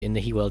in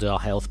the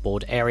Hywel Health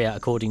Board area,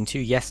 according to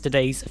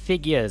yesterday's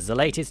figures. The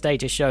latest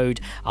data showed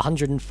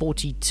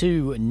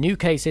 142 new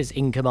cases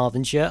in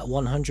Carmarthenshire,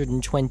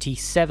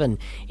 127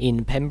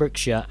 in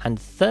Pembrokeshire and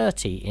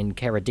 30 in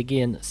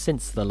Ceredigion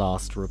since the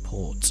last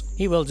report.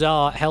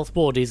 Hywel Health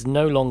Board is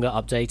no longer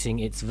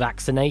updating its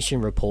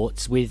vaccination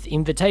reports, with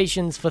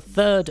invitations for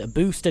third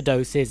booster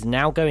doses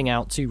now going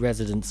out to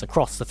residents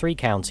across the 3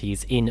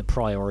 counties in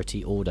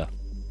priority order.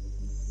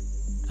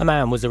 A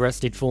man was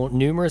arrested for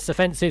numerous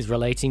offences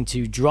relating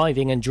to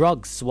driving and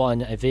drugs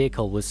when a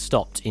vehicle was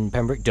stopped in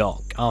Pembroke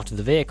Dock. After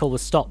the vehicle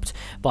was stopped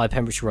by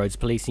Pembrokeshire Road's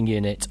policing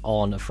unit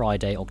on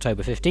Friday,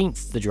 October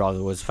 15th, the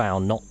driver was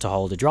found not to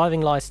hold a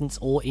driving licence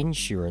or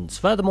insurance.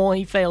 Furthermore,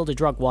 he failed a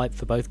drug wipe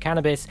for both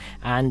cannabis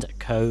and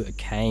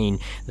cocaine.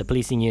 The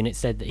policing unit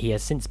said that he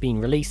has since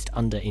been released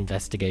under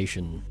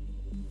investigation.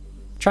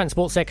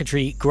 Transport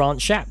Secretary Grant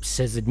Shapps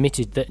has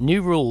admitted that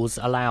new rules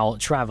allow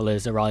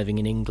travellers arriving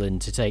in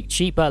England to take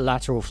cheaper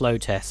lateral flow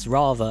tests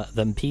rather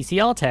than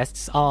PCR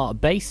tests are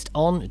based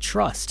on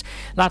trust.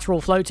 Lateral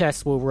flow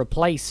tests will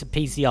replace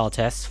PCR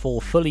tests for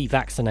fully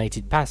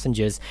vaccinated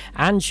passengers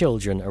and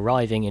children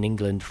arriving in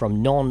England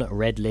from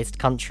non-red list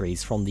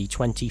countries from the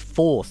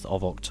 24th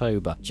of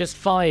October. Just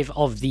 5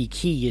 of the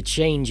key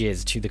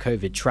changes to the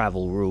COVID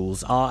travel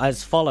rules are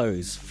as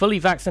follows. Fully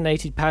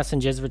vaccinated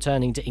passengers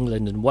returning to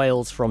England and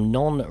Wales from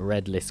non-red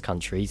list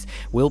countries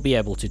will be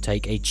able to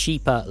take a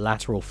cheaper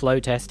lateral flow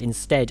test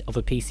instead of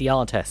a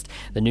PCR test.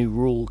 The new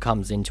rule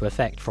comes into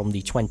effect from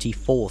the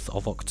 24th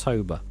of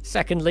October.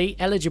 Secondly,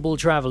 eligible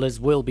travellers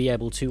will be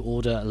able to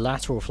order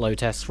lateral flow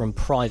tests from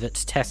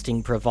private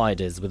testing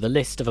providers, with a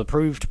list of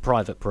approved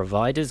private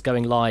providers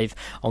going live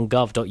on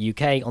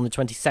gov.uk on the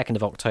 22nd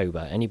of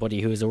October.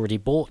 Anybody who has already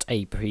bought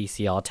a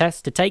PCR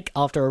test to take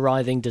after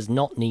arriving does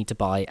not need to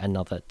buy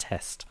another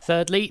test.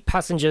 Thirdly,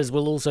 passengers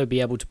will also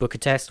be able to book a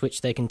test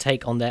which they can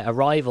take on their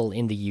arrival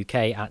in the UK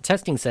at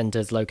testing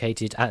centres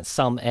located at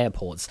some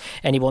airports.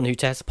 Anyone who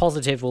tests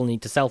positive will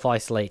need to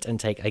self-isolate and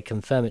take a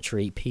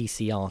confirmatory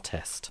PCR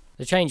test.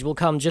 The change will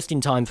come just in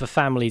time for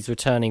families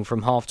returning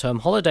from half-term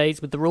holidays,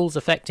 with the rules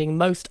affecting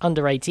most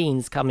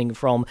under-18s coming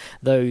from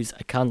those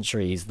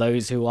countries.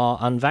 Those who are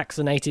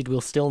unvaccinated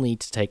will still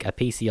need to take a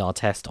PCR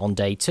test on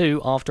day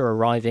 2 after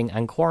arriving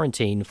and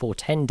quarantine for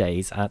 10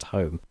 days at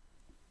home.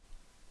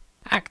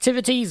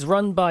 Activities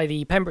run by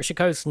the Pembrokeshire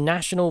Coast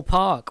National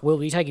Park will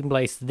be taking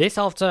place this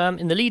half-term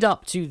in the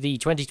lead-up to the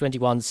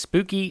 2021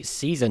 spooky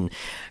season.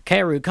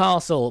 Carew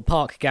Castle,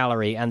 Park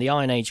Gallery and the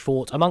Iron Age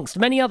Fort, amongst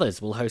many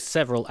others, will host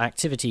several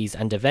activities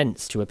and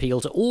events to appeal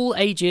to all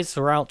ages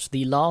throughout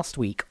the last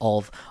week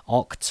of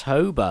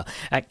October.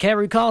 At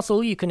Carew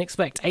Castle, you can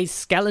expect a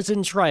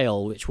skeleton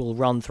trail, which will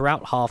run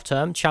throughout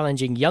half-term,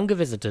 challenging younger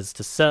visitors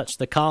to search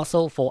the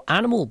castle for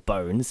animal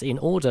bones in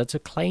order to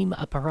claim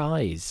a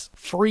prize.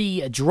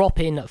 Free drop-in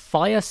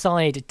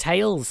fireside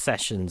tales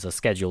sessions are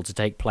scheduled to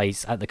take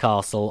place at the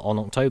castle on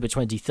October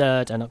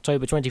 23rd and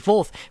October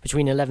 24th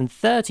between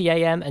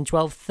 11:30am and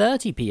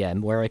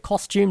 12:30pm, where a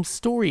costumed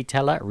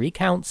storyteller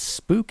recounts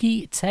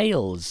spooky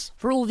tales.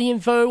 For all the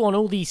info on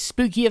all these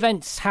spooky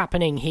events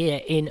happening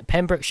here in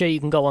Pembrokeshire, you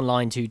can go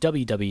online to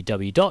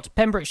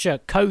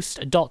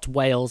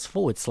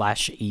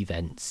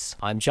www.pembrokeshirecoast.wales/events.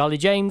 I'm Charlie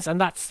James, and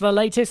that's the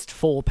latest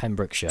for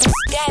Pembrokeshire.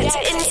 Get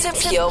into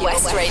Pure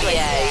West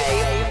Radio.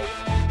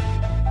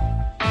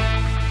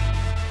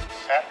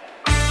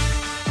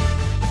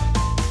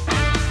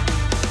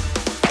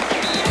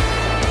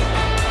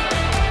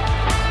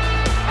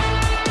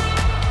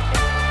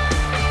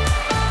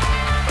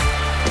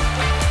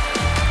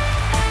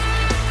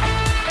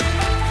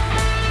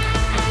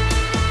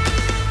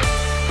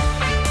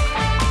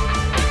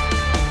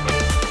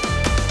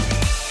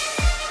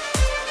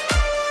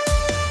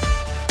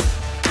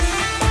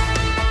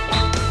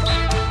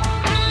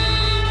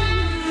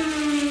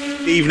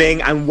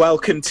 Evening and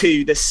welcome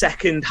to the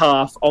second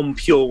half on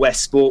Pure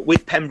West Sport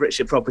with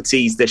Pembrokeshire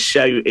Properties. The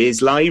show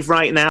is live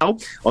right now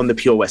on the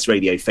Pure West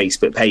Radio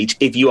Facebook page.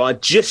 If you are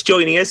just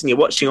joining us and you're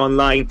watching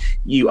online,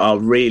 you are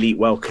really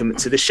welcome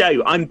to the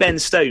show. I'm Ben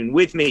Stone,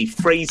 with me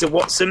Fraser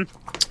Watson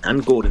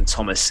and Gordon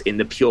Thomas in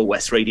the Pure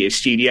West Radio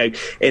studio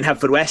in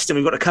Haverfordwest, and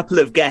we've got a couple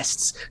of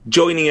guests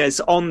joining us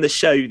on the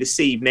show this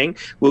evening.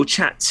 We'll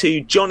chat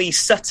to Johnny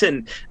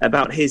Sutton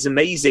about his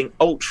amazing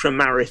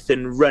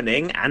ultra-marathon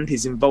running and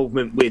his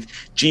involvement with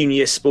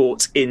junior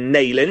sports in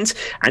Neyland,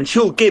 and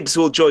Huel Gibbs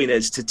will join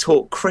us to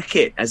talk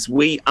cricket as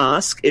we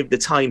ask if the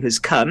time has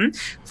come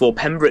for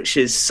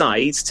Pembrokeshire's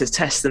sides to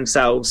test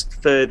themselves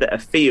further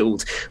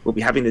afield. We'll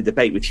be having the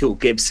debate with Huel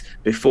Gibbs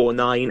before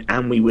 9,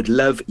 and we would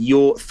love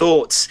your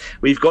thoughts.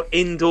 We've got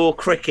indoor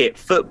cricket,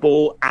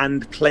 football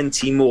and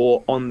plenty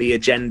more on the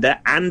agenda,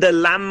 and a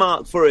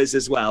landmark for us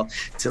as well.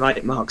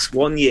 Tonight marks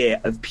 1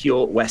 year of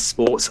Pure West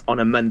Sports on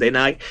a Monday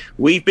night.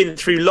 We've been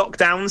through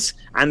lockdowns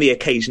and the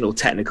occasional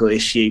technical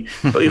issue,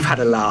 but we've had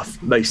a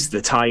laugh most of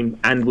the time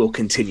and we'll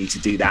continue to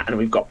do that, and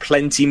we've got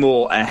plenty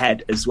more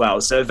ahead as well.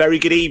 So a very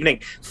good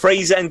evening.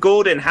 Fraser and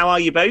Gordon, how are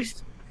you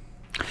both?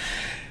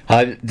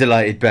 I'm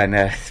delighted,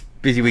 Ben.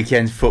 busy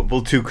weekend's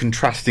football. Two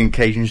contrasting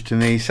occasions to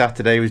me.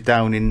 Saturday was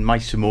down in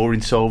Mysamore in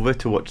Solva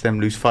to watch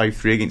them lose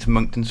 5-3 against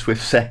Monkton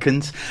Swift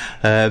seconds.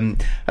 Had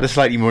a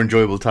slightly more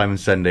enjoyable time on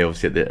Sunday,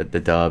 obviously at the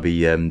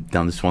derby, down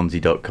to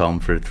Swansea.com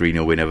for a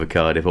 3-0 win over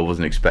Cardiff. I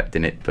wasn't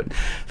expecting it, but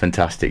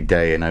fantastic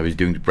day, and I was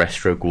doing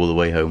breaststroke all the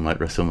way home like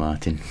Russell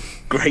Martin.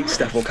 Great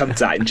stuff. We'll come to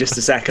that in just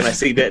a second. I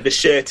see that the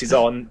shirt is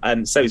on,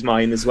 and so's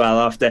mine as well,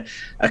 after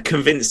a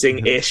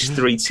convincing-ish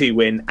 3-2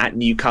 win at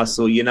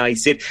Newcastle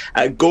United.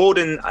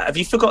 Gordon, have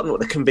you forgotten what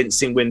the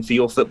convincing win for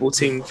your football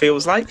team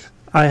feels like?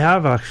 I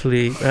have,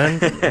 actually,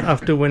 and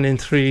after winning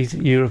 3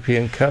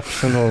 European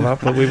Cups and all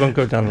that, but we won't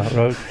go down that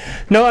road.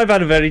 No, I've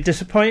had a very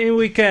disappointing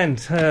weekend.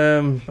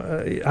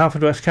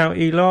 Haverfordwest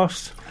County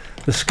lost,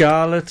 the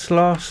Scarlets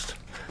lost,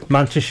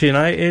 Manchester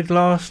United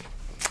lost.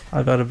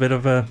 I've had a bit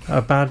of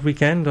a bad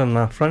weekend on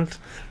that front.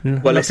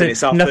 Well, listen,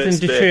 it's our nothing first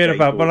to cheer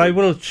about, but I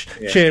will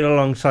Yeah. cheer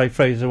alongside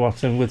Fraser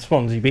Watson with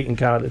Swansea beating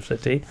Cardiff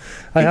City.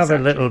 I have a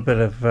little bit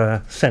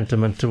of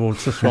sentiment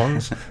towards the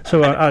Swans,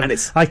 so I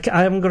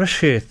haven't got a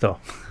shirt though.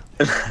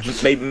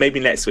 maybe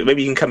next week.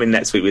 Maybe you can come in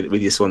next week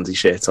with your Swansea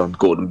shirt on,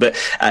 Gordon. But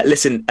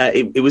listen,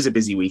 it was a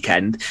busy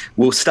weekend.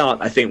 We'll start,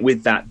 I think,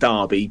 with that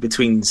derby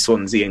between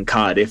Swansea and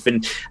Cardiff.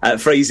 And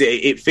Fraser,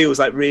 it feels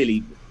like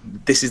really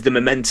this is the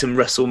momentum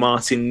Russell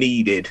Martin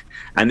needed,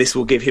 and this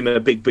will give him a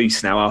big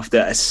boost now after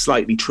a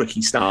slightly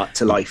tricky start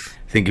to life.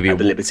 I think it'd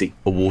be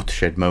a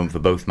watershed moment for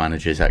both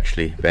managers,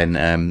 actually,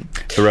 Ben.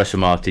 For Russell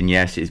Martin,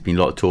 yes, it's been a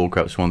lot of talk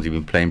about Swansea.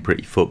 Been playing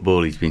pretty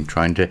football. He's been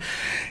trying to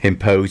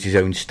impose his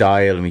own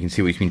style, and we can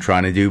see what he's been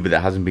trying to do, but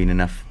there hasn't been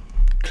enough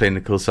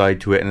clinical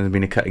side to it, and there's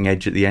been a cutting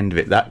edge at the end of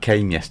it. That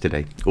came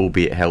yesterday,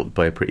 albeit helped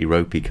by a pretty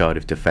ropey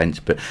Cardiff defence,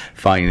 but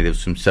finally there was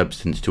some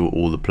substance to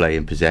all the play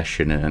and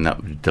possession, and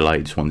that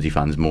delighted Swansea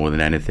fans more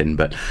than anything.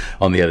 But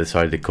on the other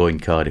side of the coin,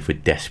 Cardiff were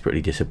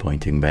desperately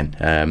disappointing, Ben,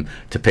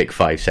 to pick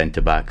 5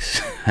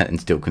 centre-backs and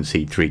still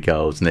concede 3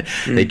 goals, and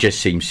they just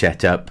seem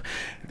set up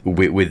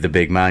with the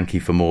big man,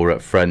 Kiefer Moore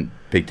up front,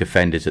 big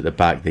defenders at the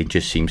back. They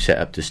just seem set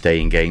up to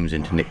stay in games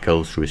and to nick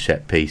goals through a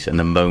set piece, and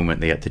the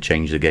moment they had to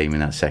change the game in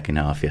that second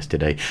half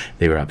yesterday,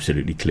 they were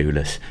absolutely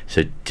clueless.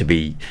 So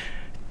to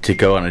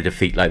go on a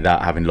defeat like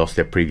that, having lost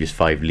their previous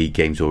 5 league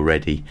games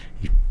already,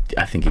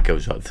 I think it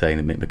goes without saying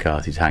that Mick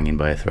McCarthy's hanging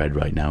by a thread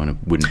right now, and I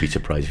wouldn't be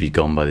surprised if he's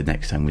gone by the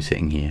next time we're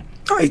sitting here.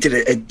 Oh, he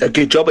did a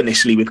good job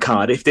initially with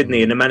Cardiff, didn't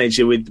he? And a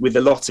manager with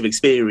a lot of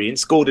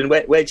experience. Gordon,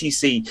 where do you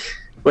see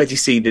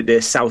the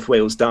South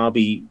Wales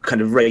derby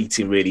kind of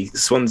rating, really?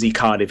 Swansea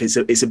Cardiff,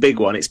 it's a big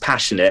one. It's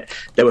passionate.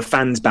 There were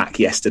fans back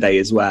yesterday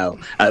as well,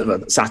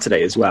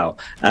 Saturday as well.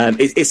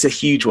 It's a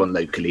huge one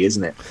locally,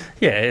 isn't it?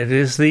 Yeah, it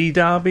is the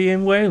derby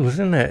in Wales,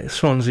 isn't it?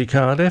 Swansea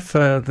Cardiff.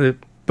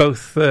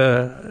 Both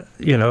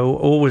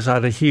always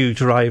had a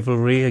huge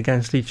rivalry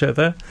against each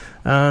other,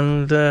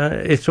 and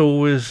it's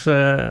always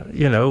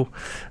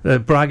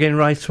bragging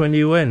rights when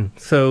you win.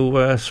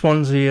 So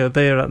Swansea are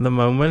there at the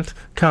moment.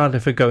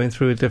 Cardiff are going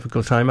through a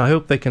difficult time. I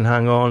hope they can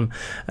hang on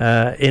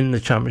in the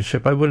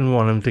Championship. I wouldn't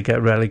want them to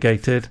get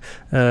relegated,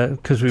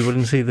 because we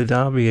wouldn't see the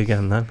derby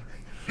again then.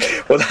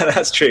 Well,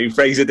 that's true.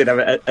 Fraser did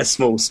have a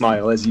small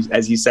smile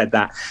as you said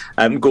that,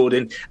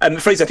 Gordon.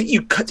 Fraser, I think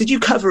did you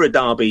cover a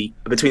derby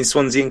between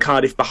Swansea and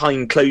Cardiff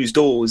behind closed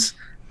doors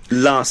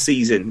last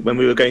season when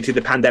we were going through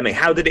the pandemic?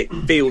 How did it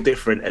feel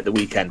different at the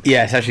weekend?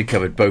 Yeah, it's actually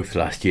covered both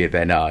last year,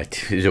 Ben.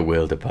 It was a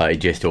world apart. It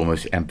just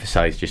almost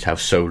emphasised just how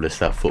soulless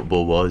that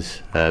football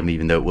was,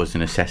 even though it was a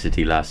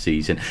necessity last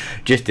season.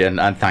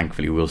 And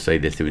thankfully, we'll say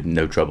this, there was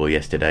no trouble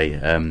yesterday.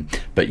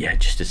 But yeah,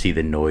 just to see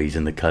the noise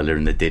and the colour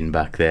and the din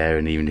back there,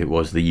 and even it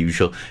was the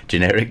usual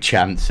generic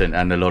chants and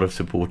a lot of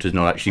supporters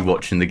not actually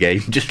watching the game,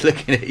 just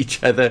looking at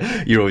each other.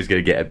 You're always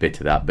going to get a bit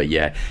of that. But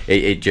yeah,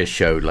 it just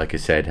showed, like I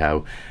said,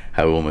 how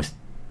almost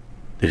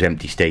those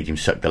empty stadiums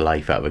sucked the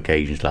life out of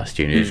occasions last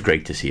year, and it was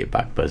great to see it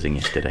back buzzing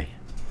yesterday.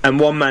 And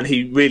one man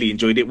who really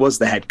enjoyed it was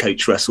the head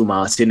coach, Russell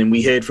Martin, and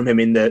we heard from him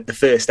in the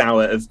first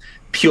hour of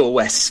Pure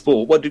West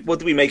Sport. What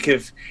do we make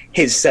of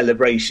his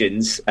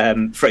celebrations?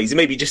 Fraser,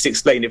 maybe just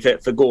explain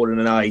it for Gordon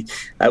and I,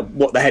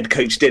 what the head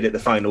coach did at the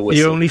final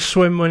whistle. You only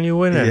swim when you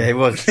win it. Yeah, it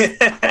was.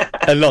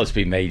 A lot's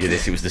been made of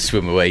this. It was the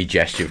swim away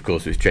gesture, of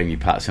course, which Jamie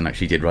Patterson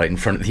actually did right in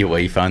front of the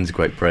away fans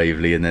quite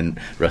bravely, and then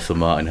Russell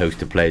Martin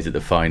hosted players at the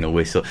final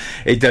whistle.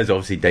 It does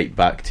obviously date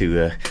back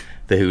to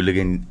the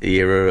hooligan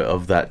era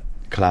of that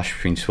clash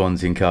between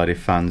Swansea and Cardiff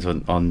fans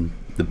on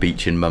the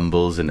beach in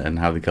Mumbles, and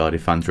how the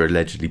Cardiff fans were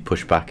allegedly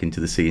pushed back into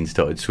the sea and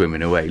started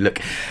swimming away.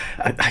 Look,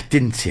 I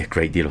didn't see a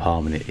great deal of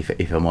harm in it,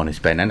 if I'm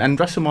honest, Ben. And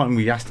Russell Martin,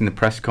 we asked in the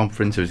press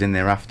conference, I was in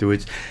there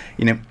afterwards,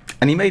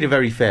 and he made a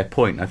very fair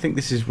point. I think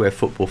this is where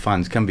football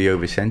fans can be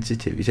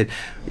oversensitive. He said,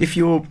 if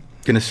you're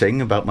going to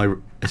sing about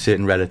a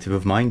certain relative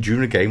of mine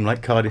during a game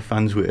like Cardiff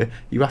fans were,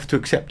 you have to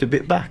accept a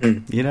bit back,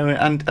 and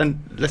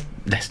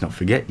let's not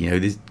forget,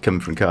 this coming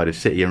from Cardiff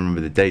City, I remember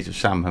the days of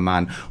Sam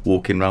Haman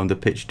walking around the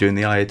pitch doing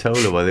the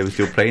Ayatollah while they were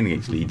still playing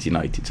against Leeds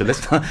United. So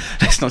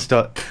let's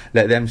not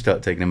let them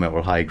start taking a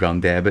moral high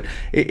ground there. But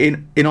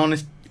in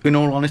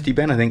all honesty,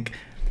 Ben, I think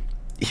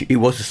it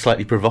was a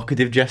slightly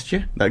provocative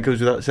gesture, that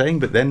goes without saying,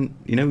 but then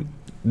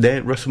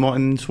Russell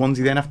Martin and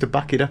Swansea then have to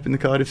back it up in the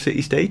Cardiff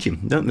City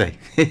Stadium, don't they?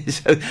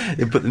 So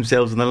they put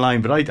themselves on the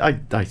line. But I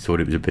thought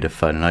it was a bit of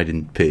fun, and I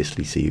didn't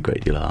personally see a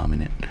great deal of harm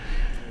in it.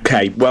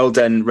 Okay, well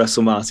done,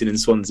 Russell Martin and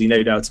Swansea,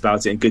 no doubt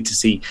about it, and good to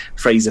see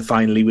Fraser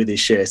finally with his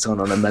shirt on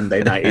a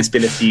Monday night. It's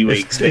been a few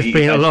weeks. It's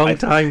been a long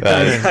time.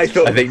 I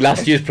think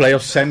last year's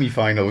playoff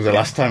semi-final was the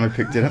last time I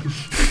picked it up.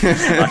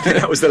 I think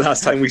that was the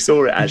last time we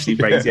saw it, actually,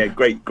 Fraser.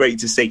 Yeah, great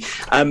to see.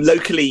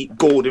 Locally,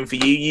 Gordon, for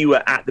you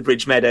were at the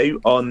Bridge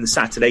Meadow on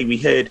Saturday. We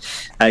heard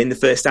in the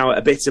first hour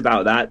a bit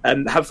about that.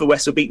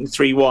 Haverfordwest were beaten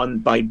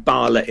 3-1 by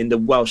Barla in the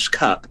Welsh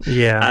Cup.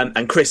 Yeah.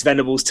 And Chris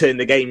Venables turned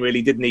the game,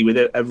 really, didn't he, with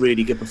a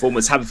really good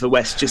performance.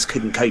 Haverfordwest just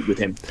couldn't cope with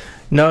him.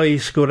 No, he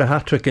scored a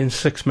hat-trick in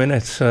 6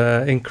 minutes.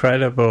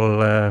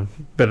 Incredible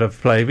bit of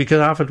play, because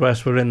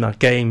Haverfordwest were in that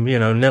game,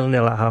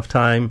 0-0 at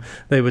half-time.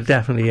 They were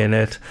definitely in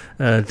it.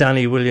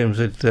 Danny Williams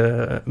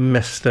had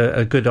missed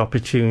a good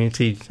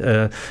opportunity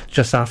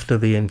just after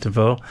the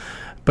interval.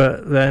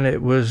 But then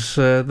it was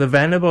the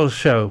Venables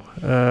show.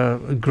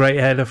 A great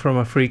header from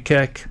a free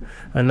kick,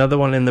 another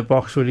one in the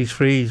box where he's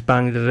free, he's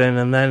banged it in,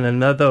 and then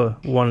another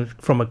one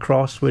from a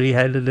cross where he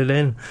headed it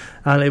in,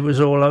 and it was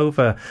all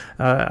over.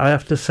 I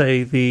have to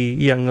say, the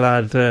young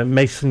lad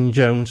Mason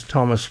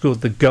Jones-Thomas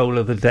scored the goal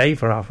of the day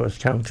for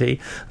Haverfordwest County.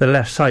 The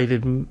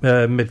left-sided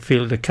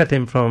midfielder cut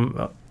in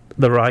from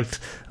the right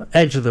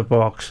edge of the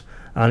box,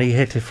 and he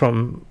hit it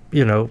from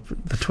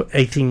the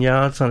 18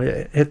 yards, and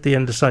it hit the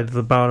underside of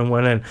the bar and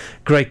went in.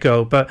 Great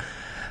goal. But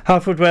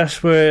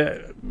Haverfordwest were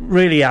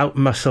really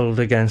outmuscled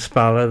against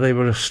Bala. They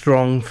were a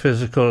strong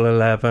physical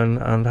 11,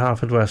 and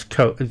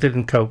Haverfordwest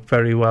didn't cope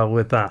very well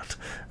with that.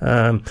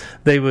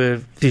 They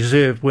were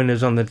deserved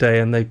winners on the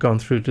day, and they've gone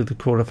through to the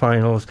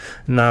quarterfinals.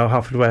 Now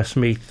Haverfordwest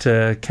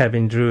meet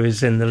Kevin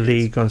Druids in the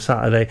league on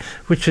Saturday,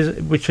 which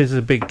is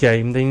a big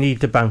game. They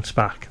need to bounce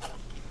back.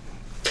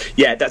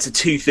 Yeah, that's a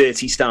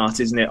 2:30 start,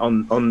 isn't it,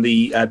 on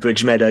the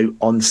Bridge Meadow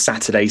on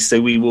Saturday.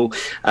 So we will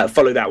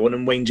follow that one,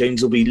 and Wayne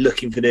Jones will be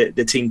looking for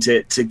the team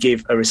to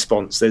give a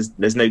response.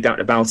 There's no doubt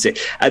about it.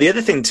 The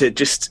other thing to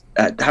just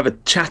have a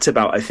chat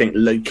about, I think,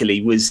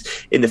 locally, was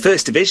in the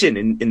First Division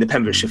in the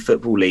Pembrokeshire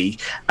Football League,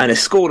 and a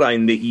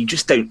scoreline that you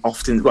just don't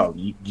often, well,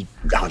 you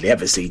hardly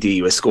ever see, do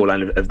you, a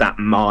scoreline of that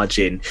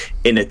margin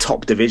in a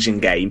top division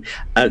game.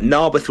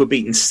 Narberth were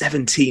beaten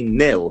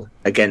 17-0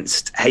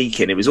 against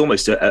Hakin. It was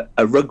almost a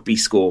rugby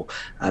score,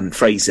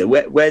 Fraser.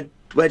 Where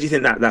do you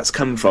think that's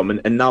come from?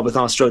 And Narberth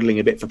are struggling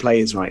a bit for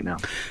players right now.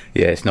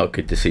 Yeah, it's not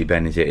good to see,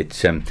 Ben, is it?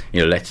 It's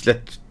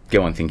let's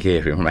go on think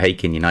here from a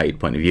Hakin United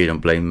point of view. Don't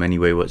blame them any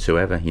way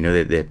whatsoever.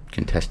 They're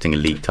contesting a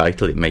league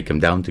title. It may come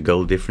down to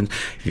goal difference.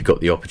 If you've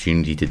got the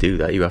opportunity to do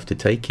that, you have to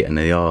take it, and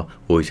they are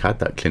always had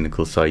that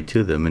clinical side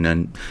to them, and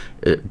then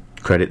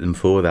credit them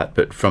for that.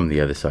 But from the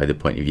other side, the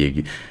point of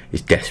view,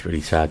 it's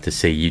desperately sad to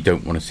see. You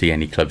don't want to see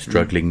any club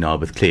struggling.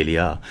 Narberth clearly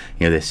are.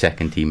 Their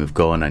second team have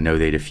gone. I know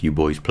they had a few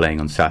boys playing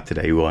on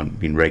Saturday who aren't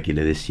been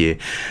regular this year,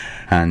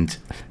 and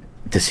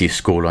to see a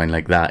scoreline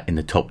like that in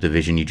the top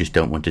division, you just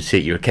don't want to see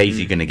it. You're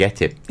occasionally going to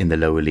get it in the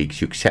lower leagues.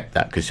 You accept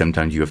that, because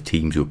sometimes you have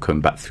teams who are coming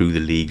back through the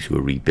leagues, who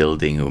are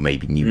rebuilding, who are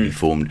maybe newly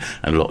formed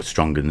and a lot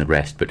stronger than the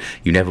rest. But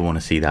you never want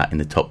to see that in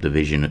the top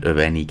division of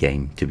any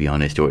game, to be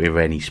honest, or of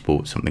any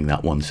sport, something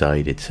that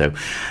one-sided. So,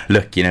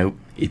 look,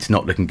 it's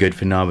not looking good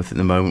for Narberth at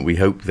the moment. We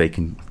hope they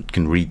can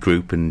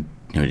regroup and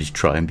just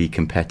try and be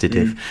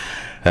competitive.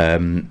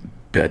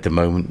 But at the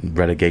moment,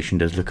 relegation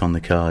does look on the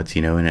cards,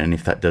 and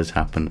if that does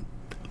happen,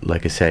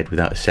 like I said,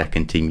 without a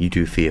second team, you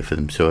do fear for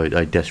them. So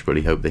I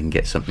desperately hope they can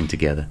get something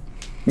together.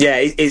 Yeah,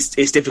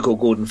 it's difficult,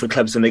 Gordon, for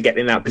clubs when they get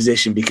in that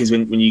position, because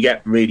when you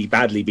get really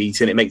badly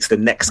beaten, it makes the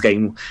next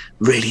game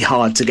really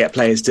hard to get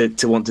players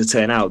to want to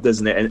turn out,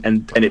 doesn't it?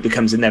 And it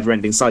becomes a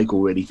never-ending cycle,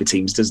 really, for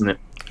teams, doesn't it?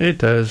 It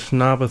does.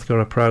 Narberth got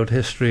a proud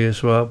history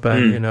as well,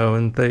 Ben.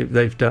 And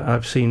they've done,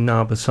 I've seen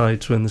Narberth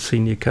sides win the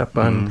Senior Cup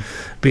and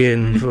be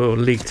in for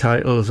league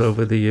titles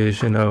over the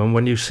years. And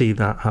when you see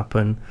that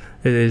happen,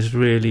 it is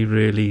really,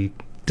 really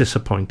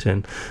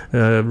disappointing.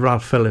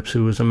 Ralph Phillips,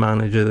 who was a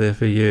manager there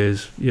for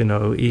years,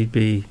 he'd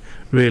be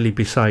really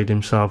beside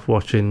himself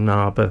watching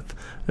Narberth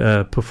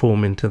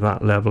performing to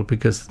that level,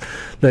 because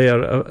they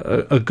are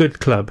a good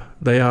club.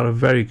 They are a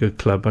very good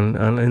club,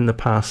 and in the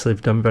past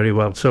they've done very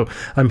well. So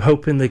I'm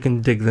hoping they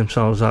can dig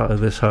themselves out of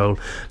this hole.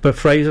 But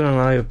Fraser and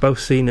I have both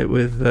seen it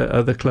with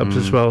other clubs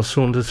as well.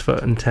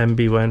 Saundersfoot and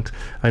Tenby went.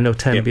 I know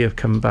Tenby have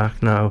come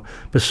back now,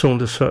 but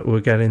Saundersfoot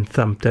were getting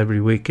thumped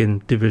every week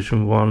in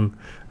Division 1,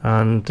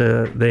 and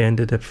they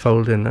ended up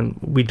folding, and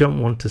we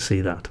don't want to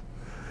see that.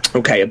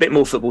 Okay, a bit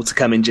more football to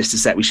come in just a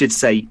sec. We should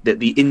say that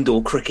the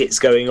indoor cricket's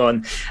going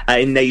on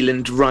in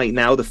Neyland right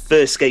now. The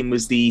first game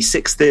was the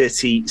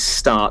 6:30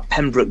 start.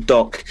 Pembroke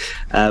Dock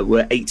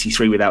were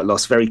 83 without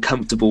loss. Very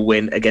comfortable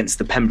win against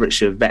the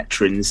Pembrokeshire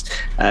Veterans,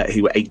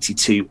 who were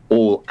 82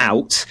 all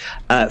out.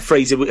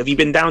 Fraser, have you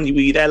been down? Were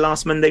you there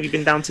last Monday? Have you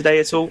been down today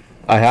at all?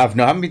 I have.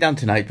 No, I haven't been down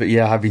tonight, but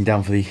yeah, I have been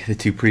down for the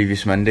 2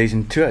 previous Mondays,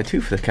 and 2 out of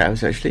 2 for the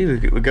cows,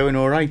 actually. We're going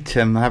all right. I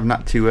haven't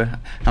had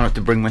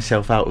to bring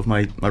myself out of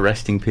my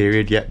resting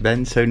period yet,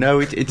 Ben. So, no,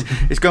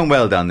 it's going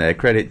well down there.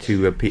 Credit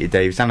to Peter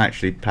Davis and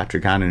actually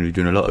Patrick Hannon, who's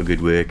doing a lot of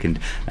good work and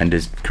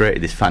has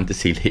created this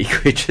fantasy league,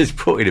 which has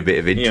brought in a bit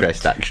of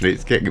interest, actually.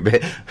 It's getting a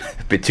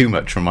bit too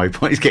much from my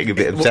point. It's getting a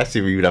bit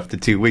obsessive even after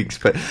 2 weeks.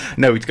 But,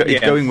 no, it's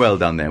going well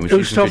down there.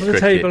 Who's top of the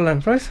table then,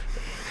 Bryce?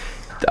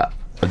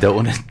 I don't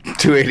want to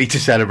too early to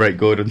celebrate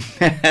Gordon,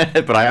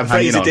 but I am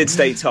hanging on. Fraser did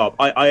stay top.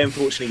 I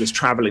unfortunately was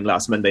travelling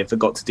last Monday and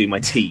forgot to do my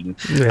team.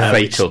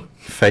 Fatal.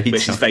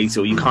 Which is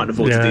fatal. You can't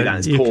afford to do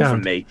that. It's poor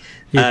from me.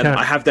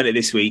 I have done it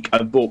this week.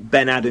 I've brought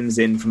Ben Adams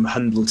in from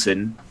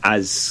Hundleton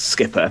as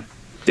skipper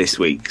this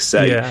week.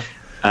 So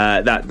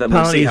that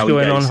we'll see how he's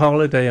going he goes. on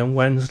holiday on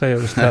Wednesday, I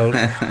was told.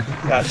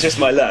 That's just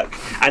my luck.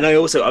 And I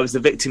was the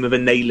victim of a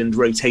Neyland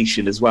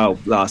rotation as well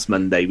last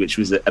Monday, which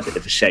was a bit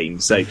of a shame.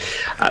 So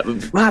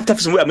we'll have to have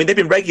some. I mean, they've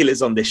been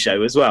regulars on this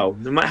show as well.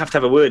 We might have to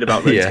have a word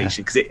about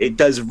rotation because it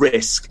does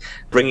risk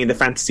bringing the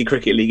Fantasy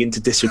Cricket League into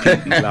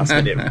disrepute. These last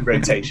minute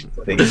rotations.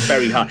 I think it's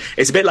very hard.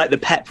 It's a bit like the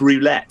Pep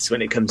roulette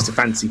when it comes to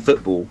fantasy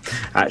football.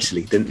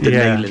 Actually, the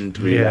Neyland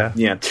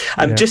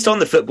roulette. Just on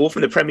the football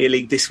from the Premier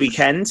League this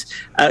weekend,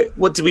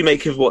 what do we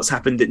make of what's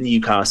happened at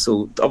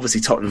Newcastle?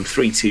 Obviously Tottenham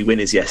 3-2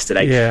 winners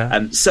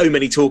yesterday. So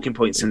many talking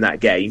points in that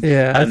game.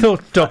 I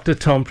thought Dr.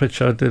 Tom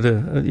Pritchard did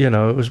it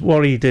was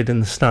what he did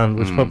in the stand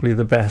was probably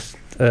the best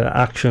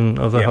action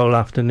of the whole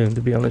afternoon,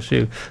 to be honest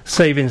with you.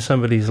 Saving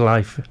somebody's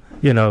life,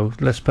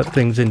 let's put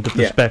things into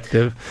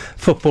perspective.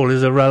 Football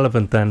is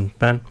irrelevant then,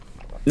 Ben.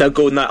 No,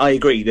 Gordon, I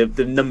agree.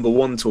 The number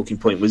one talking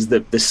point was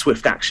the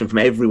swift action from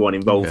everyone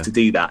involved to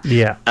do that.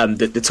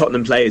 The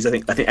Tottenham players, I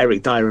think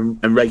Eric Dyer and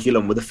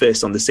Reguilon were the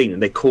first on the scene,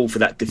 and they called for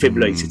that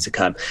defibrillator to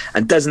come.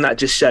 And doesn't that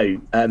just show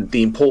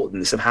the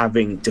importance of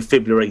having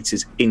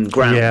defibrillators in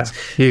ground?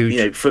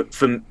 Huge.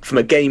 From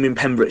a game in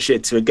Pembrokeshire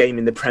to a game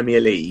in the Premier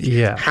League,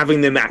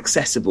 having them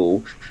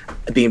accessible,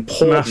 the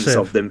importance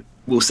of them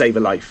will save a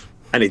life,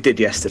 and it did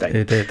yesterday.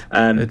 It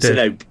did.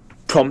 So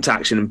prompt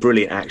action and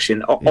brilliant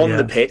action on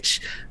the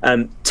pitch.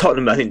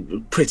 Tottenham, I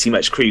think, pretty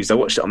much cruised. I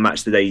watched it on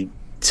Match of the Day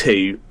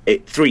 2.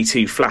 It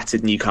 3-2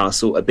 flattered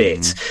Newcastle a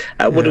bit.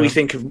 What do we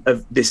think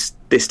of this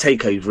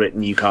takeover at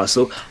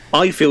Newcastle?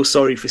 I feel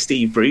sorry for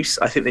Steve Bruce.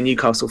 I think the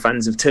Newcastle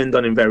fans have turned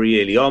on him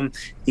very early on.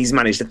 He's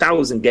managed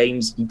 1,000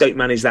 games. You don't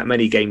manage that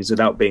many games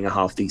without being a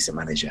half decent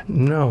manager.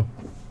 No.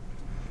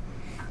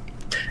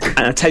 And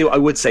I tell you what I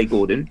would say,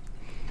 Gordon,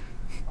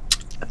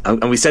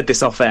 and we said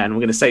this off air, and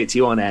we're going to say it to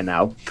you on air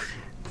now.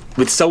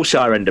 With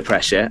Solskjaer under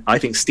pressure, I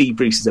think Steve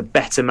Bruce is a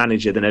better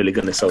manager than Ole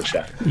Gunnar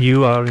Solskjaer.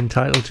 You are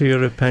entitled to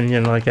your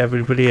opinion like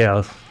everybody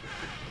else.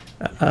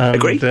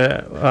 Agree?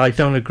 I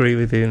don't agree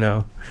with you,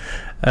 no.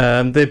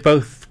 They're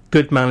both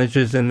good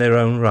managers in their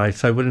own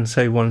right. I wouldn't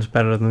say one's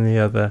better than the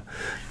other.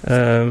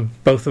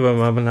 Both of them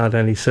haven't had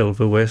any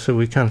silverware, so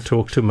we can't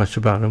talk too much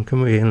about them,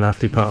 can we, in that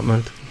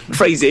department?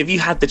 Fraser, if you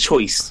had the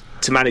choice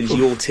to manage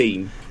your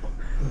team,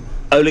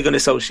 Ole Gunnar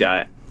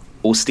Solskjaer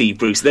or Steve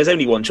Bruce, there's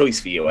only one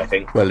choice for you, I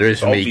think. Well, there is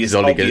for me, because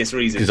Ole Gunnar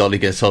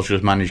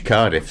Solskjaer's managed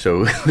Cardiff,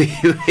 so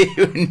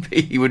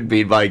he wouldn't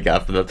be in my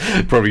gaff, and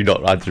that's probably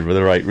not answering for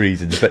the right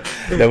reasons. But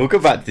no, we'll go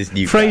back to this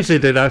Newcastle. Fraser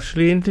did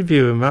actually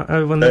interview him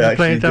when they were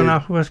playing down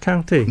Upper West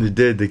County. They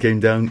did. They came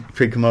down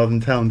Carmarthen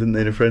Town, didn't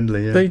they, in a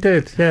friendly? Yeah. They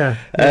did, yeah.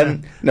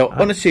 No,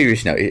 on a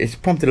serious note, it's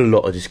prompted a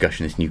lot of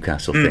discussion, this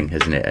Newcastle thing,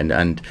 hasn't it?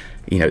 And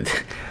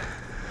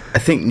I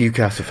think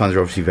Newcastle fans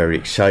are obviously very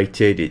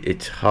excited.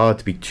 It's hard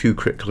to be too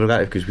critical of that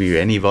because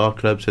any of our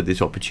clubs had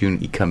this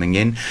opportunity coming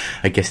in.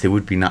 I guess there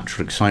would be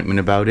natural excitement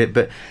about it,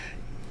 but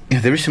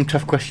there is some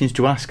tough questions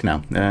to ask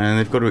now, and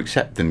they've got to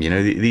accept them.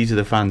 These are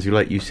the fans who,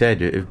 like you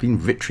said, have been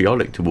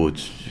vitriolic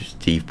towards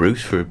Steve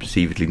Bruce for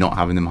perceivably not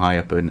having them high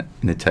up in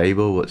the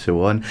table, what's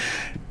so on.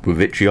 Were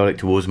vitriolic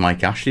towards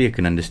Mike Ashley. I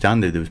can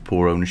understand that there was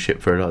poor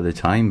ownership for a lot of the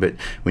time, but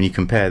when you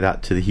compare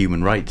that to the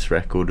human rights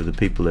record of the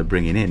people they're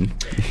bringing in,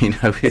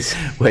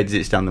 where does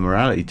it stand on the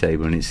morality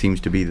table? And it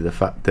seems to be the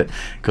fact that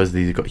because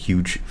these have got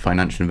huge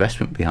financial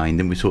investment behind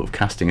them, we're sort of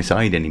casting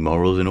aside any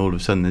morals, and all of a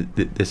sudden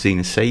they're seen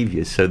as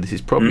saviours. So this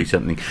is probably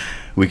something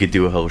we could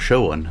do a whole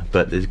show on.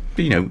 But there's,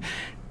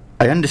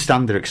 I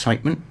understand their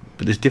excitement,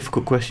 but there's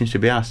difficult questions to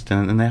be asked,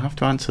 and they have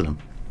to answer them.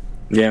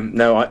 Yeah,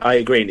 no, I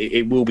agree.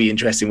 It will be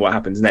interesting what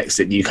happens next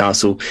at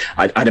Newcastle.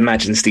 I'd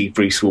imagine Steve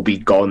Bruce will be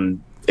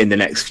gone in the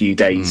next few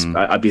days.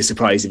 I'd be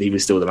surprised if he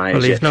was still the manager.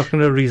 Well, he's not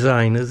going to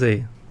resign, is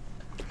he?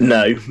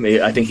 No,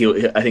 I think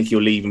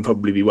he'll leave and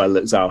probably be well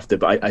looked after.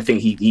 But I think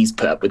he's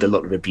put up with a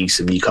lot of abuse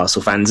from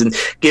Newcastle fans, and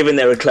given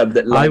they're a club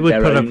that I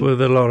would put up with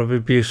a lot of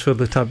abuse for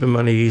the type of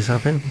money he's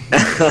having,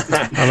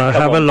 and I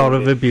have a lot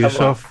of abuse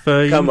off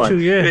you too.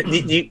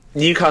 Yeah,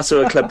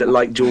 Newcastle are a club that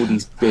like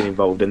Geordie's being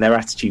involved, and their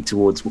attitude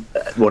towards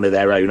one of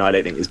their own, I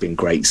don't think has been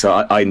great. So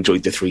I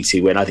enjoyed the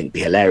 3-2 win. I think it'd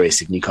be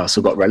hilarious if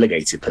Newcastle got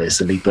relegated,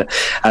 personally, but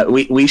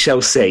we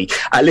shall see.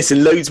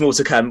 Listen, loads more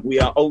to come. We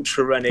are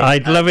ultra running.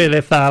 I'd love it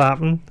if that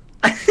happened.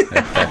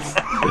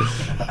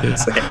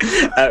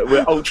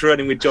 We're ultra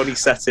running with Johnny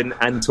Sutton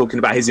and talking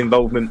about his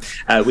involvement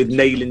with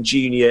Neyland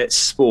Junior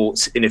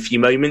Sport in a few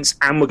moments,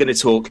 and we're going to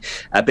talk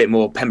a bit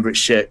more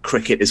Pembrokeshire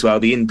cricket as well,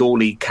 the indoor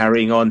league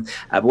carrying on.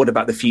 What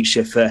about the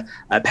future for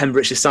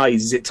Pembrokeshire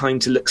sides? Is it time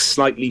to look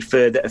slightly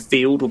further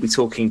afield? We'll be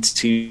talking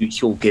to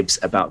Hugh Gibbs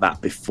about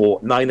that before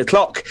 9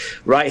 o'clock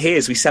right here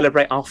as we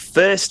celebrate our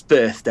first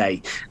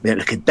birthday. We don't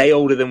look a day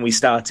older than we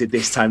started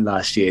this time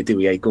last year, do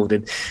we,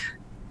 Gordon?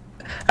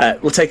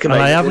 We'll take a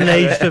moment. I haven't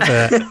aged a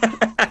bit.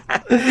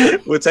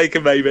 We'll take a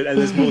moment, and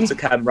there's more to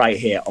come right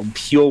here on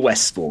Pure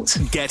West Sport.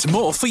 Get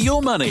more for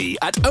your money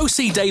at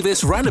OC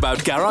Davis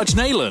Roundabout Garage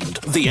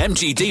Neyland, the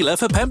MG dealer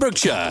for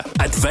Pembrokeshire.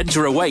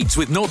 Adventure awaits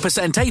with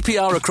 0%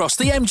 APR across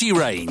the MG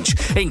range,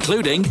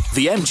 including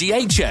the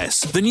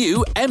MGHS, the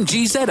new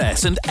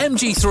MGZS and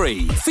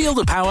MG3. Feel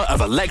the power of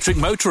electric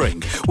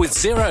motoring with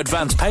zero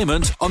advance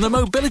payment on the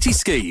mobility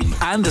scheme.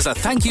 And as a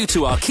thank you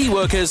to our key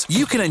workers,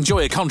 you can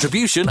enjoy a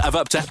contribution of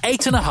up to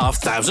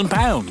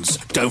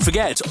 £8,500. Don't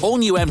forget, all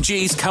new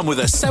MGs come with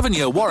a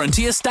 7-year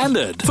warranty as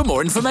standard. For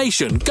more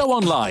information, go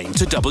online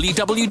to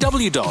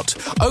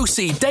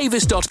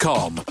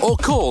www.ocdavis.com or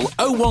call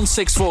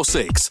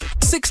 01646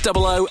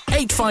 600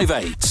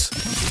 858.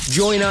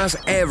 Join us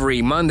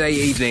every Monday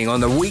evening on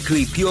the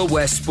weekly Pure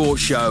West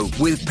Sports Show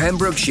with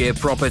Pembrokeshire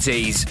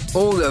Properties.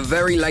 All the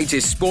very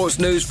latest sports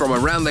news from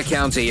around the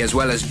county, as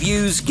well as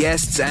views,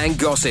 guests and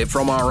gossip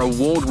from our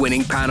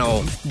award-winning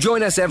panel.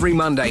 Join us every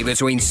Monday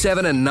between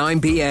 7 and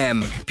 9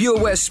 p.m.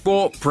 Pure West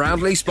Sport,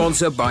 proudly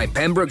sponsored by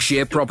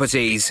Pembrokeshire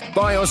Properties.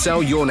 Buy or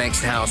sell your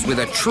next house with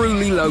a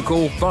truly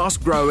local,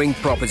 fast-growing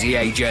property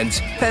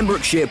agent.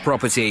 Pembrokeshire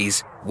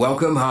Properties.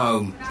 Welcome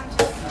home.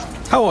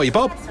 How are you,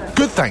 Bob?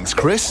 Good, thanks,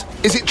 Chris.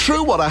 Is it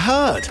true what I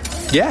heard?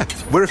 Yeah,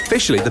 we're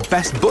officially the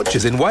best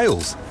butchers in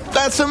Wales.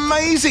 That's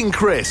amazing,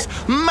 Chris.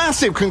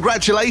 Massive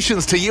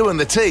congratulations to you and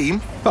the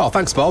team. Oh,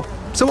 thanks, Bob.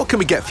 So what can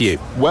we get for you?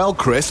 Well,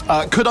 Chris,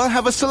 could I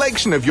have a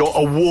selection of your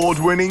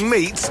award-winning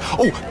meats?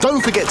 Oh,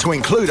 don't forget to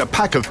include a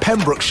pack of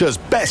Pembrokeshire's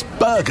best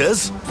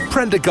burgers.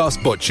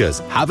 Prendergast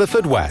Butchers,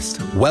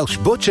 Haverfordwest, Welsh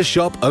Butcher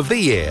Shop of the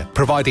Year,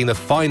 providing the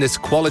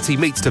finest quality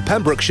meats to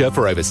Pembrokeshire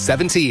for over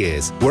 70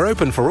 years. We're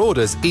open for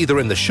orders either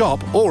in the shop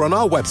or on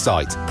our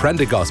website,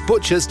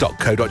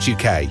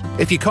 prendergastbutchers.co.uk.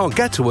 If you can't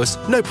get to us,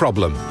 no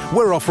problem.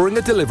 We're offering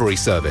a delivery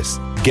service.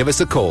 Give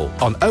us a call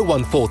on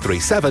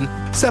 01437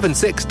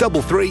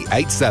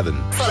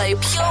 763387. Follow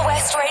Pure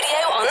West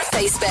Radio on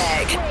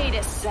Facebook. Wait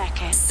a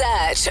second.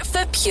 Search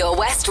for Pure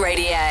West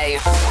Radio. I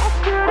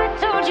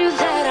told you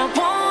that I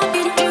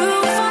wanted you.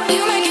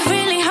 You make it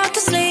really hard to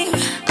sleep.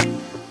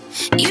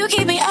 You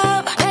keep me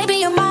up, baby,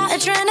 you're my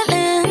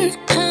adrenaline.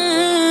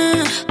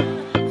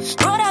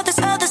 Brought out this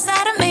other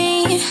side of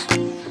me.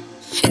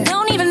 You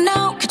don't even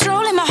know,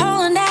 controlling my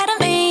whole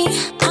anatomy.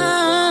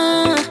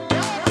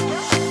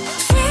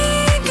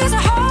 Fingers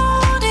are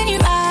holding you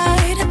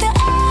right at the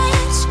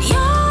edge.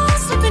 You're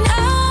slipping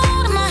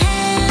out of my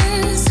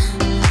hands.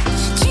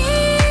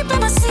 Keeping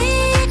my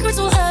secrets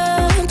all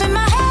up in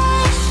my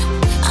head.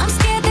 I'm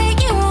scared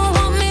that you won't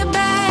want me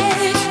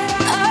back.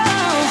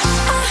 Oh,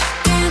 I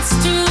dance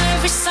to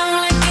every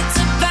song like it's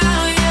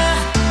about you.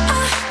 I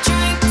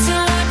drink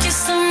till I kiss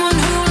someone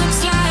who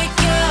looks like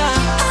you. I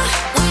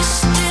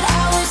wish that I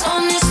was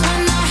honest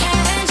when I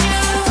had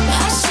you. I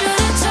should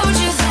have told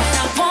you that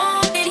I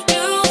wanted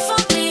you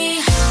for me.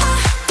 I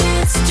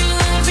dance to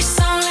every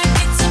song like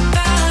it's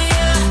about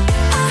you.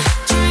 I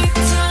drink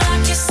till I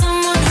kiss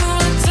someone who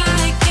looks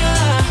like you. I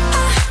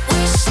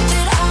wish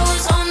that I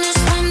was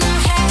honest when I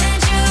had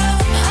you.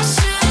 I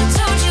should have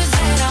told you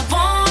that I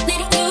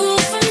wanted you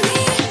for me.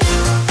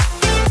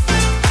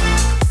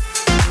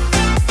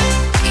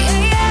 Yeah,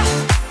 yeah.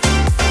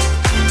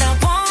 That I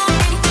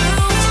wanted you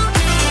for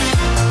me.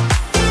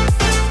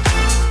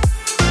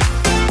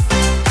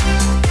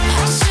 I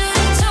should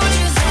have told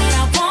you that I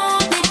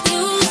wanted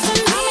you for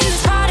me. I'm in this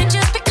party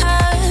just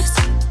because.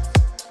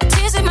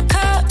 Tears in my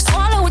cup,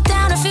 swallow it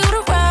down and feel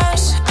the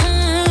rush.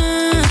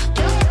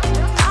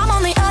 I'm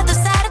on the other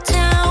side of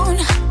town,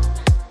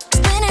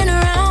 spinning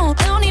around,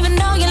 don't even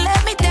know you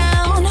let me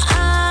down.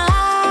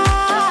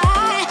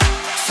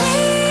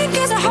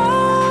 Fingers are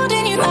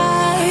holding you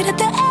right at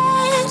the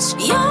edge.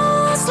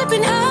 You're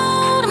slipping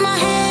out of my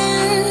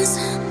hands.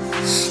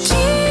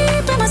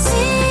 Keeping my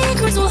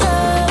secrets all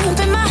up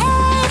in my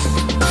head.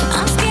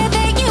 I'm scared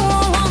that you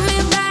won't want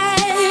me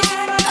back.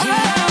 Oh, I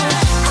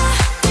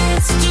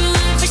dance to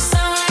every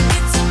song like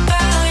it's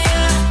about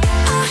you.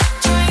 I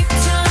drink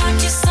till I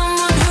kiss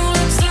someone who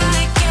looks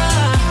like you. I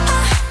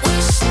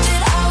wish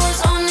that I was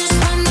honest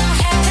when I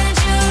had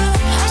you.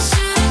 I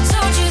should have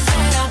told you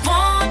that I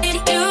wanted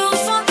you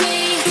for me.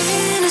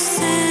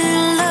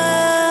 Innocent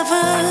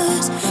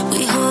lovers,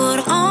 we hold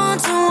on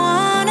to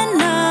one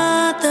another.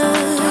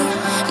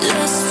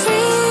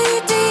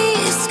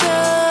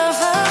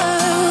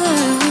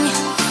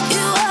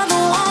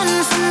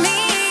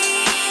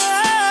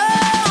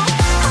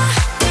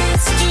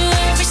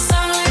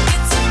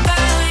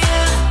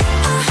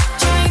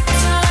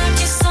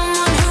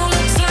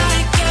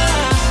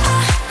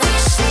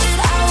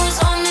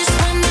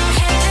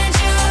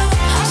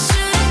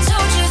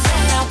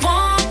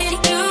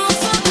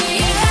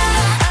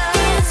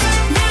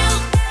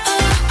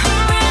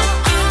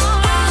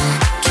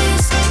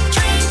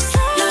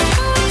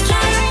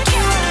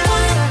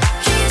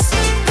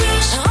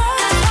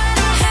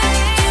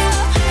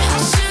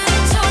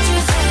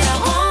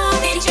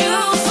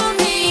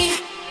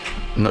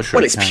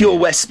 Well, it's Pure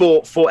West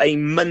Sport for a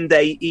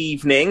Monday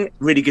evening.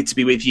 Really good to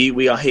be with you.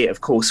 We are here,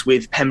 of course,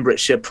 with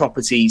Pembrokeshire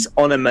Properties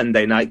on a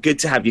Monday night. Good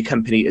to have your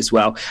company as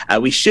well.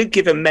 We should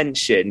give a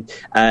mention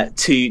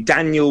to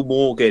Daniel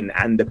Morgan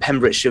and the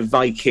Pembrokeshire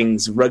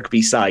Vikings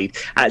rugby side.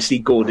 Actually,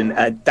 Gordon,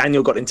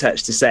 Daniel got in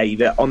touch to say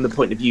that on the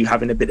point of you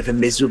having a bit of a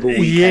miserable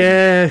weekend.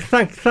 Yeah,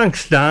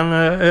 thanks,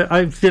 Dan.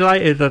 I'm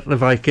delighted that the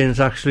Vikings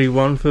actually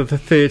won for the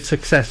third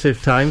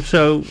successive time.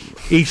 So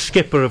he's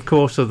skipper, of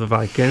course, of the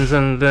Vikings,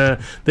 and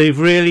they've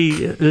really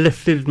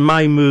lifted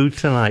my mood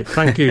tonight.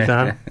 Thank you,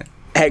 Dan.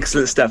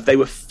 Excellent stuff. They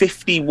were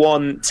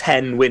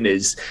 51-10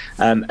 winners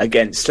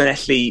against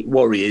Llanelli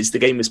Warriors. The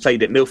game was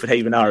played at Milford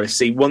Haven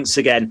RFC. Once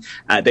again,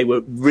 they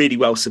were really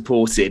well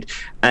supported,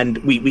 and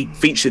we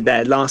featured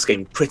their last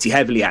game pretty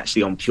heavily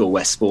actually on Pure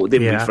West Sport,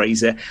 didn't we,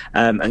 Fraser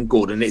and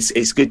Gordon?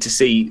 It's good to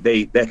see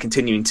they're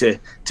continuing to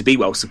be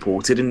well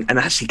supported and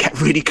actually get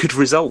really good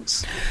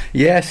results.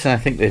 Yes, I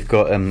think they've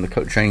got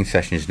the training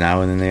sessions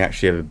now, and then they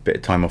actually have a bit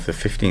of time off the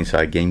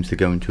 15-side games to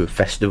go into a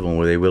festival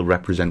where they will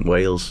represent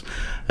Wales.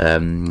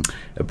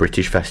 A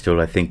British festival,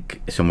 I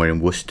think, somewhere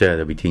in Worcester.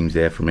 There'll be teams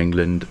there from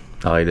England,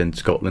 Ireland,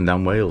 Scotland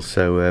and Wales.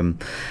 So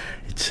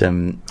it's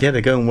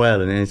they're going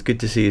well, and it's good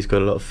to see it's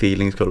got a lot of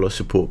feelings, got a lot of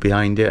support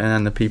behind it,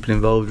 and the people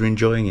involved are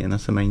enjoying it, and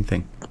that's the main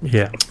thing.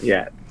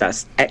 Yeah,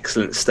 that's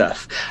excellent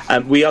stuff.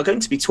 We are going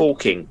to be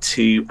talking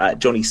to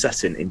Johnny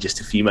Sutton in just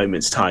a few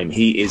moments' time.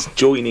 He is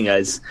joining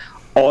us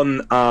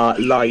on our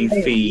live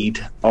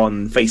feed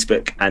on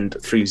Facebook and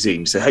through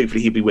Zoom, so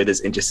hopefully he'll be with us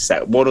in just a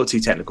sec. One or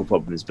two technical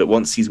problems, but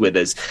once he's with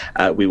us,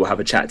 we will have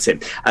a chat to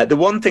him. The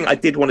one thing I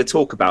did want to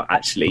talk about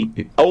actually,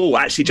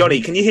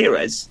 Johnny, can you hear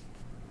us?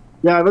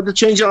 Yeah, I've had to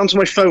change it onto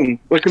my phone.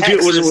 My computer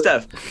Excellent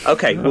stuff.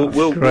 Okay,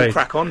 we'll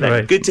crack on then.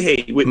 Great. Good to hear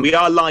you. We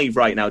are live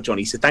right now,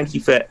 Johnny, so thank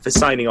you for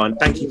signing on.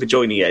 Thank you for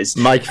joining us.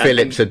 Mike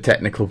Phillips had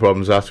technical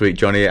problems last week,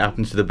 Johnny. It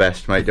happens to the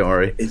best, mate, don't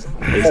worry.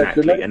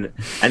 Exactly. And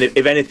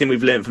if anything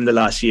we've learned from the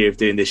last year of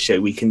doing this show,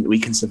 we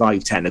can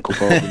survive technical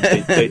problems.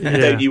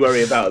 Don't you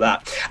worry about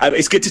that.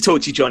 It's good to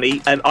talk to you, Johnny.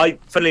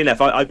 Funnily enough,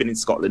 I've been in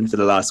Scotland for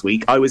the last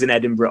week. I was in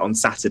Edinburgh on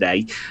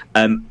Saturday.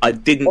 I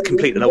didn't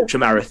complete an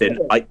ultra marathon.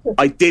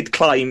 I did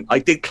climb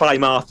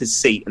Arthur's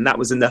Seat, and that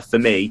was enough for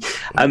me.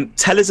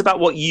 Tell us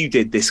about what you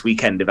did this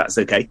weekend, if that's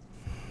okay.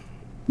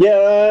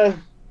 Yeah,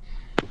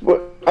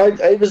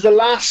 it was the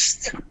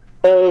last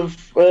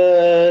of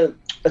a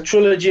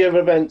trilogy of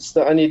events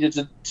that I needed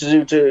to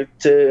do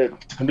to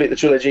complete the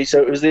trilogy.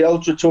 So it was the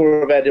Ultra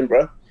Tour of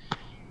Edinburgh.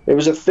 It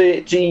was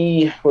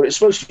it's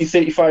supposed to be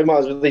 35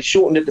 miles, but they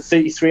shortened it to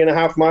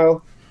 33.5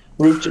 mile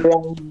route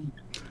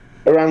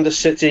around the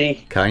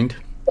city.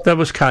 That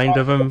was kind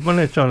of them,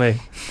 wasn't it, Johnny?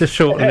 Just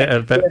shorten it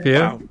a bit for you.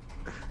 Wow.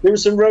 There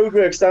was some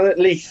roadworks down at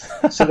Leith,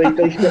 so they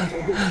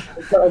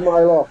cut a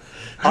mile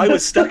off. I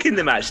was stuck in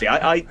them, actually.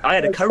 I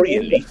had a curry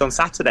at Leith on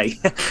Saturday,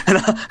 and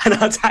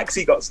our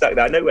taxi got stuck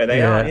there. I know where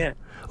they are, yeah.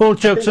 All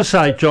jokes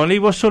aside, Johnny,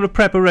 what sort of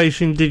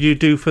preparation did you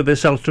do for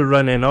this ultra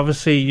run-in?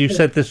 Obviously, you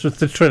said this was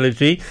the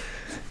trilogy.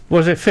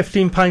 Was it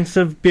 15 pints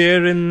of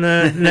beer in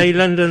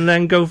Neyland and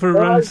then go for a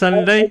run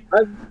Sunday?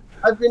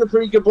 I've been a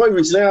pretty good boy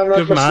recently. I'm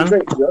not Good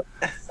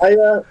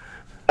man.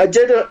 I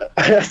did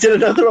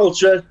another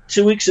ultra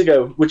 2 weeks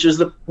ago, which is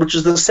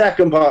the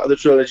second part of the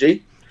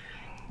trilogy.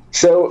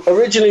 So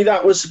originally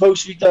that was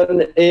supposed to be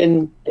done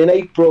in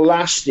April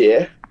last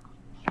year,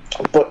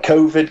 but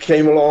COVID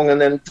came along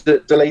and then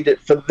delayed it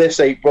for this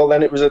April.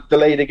 Then it was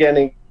delayed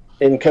again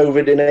in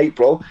COVID in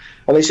April,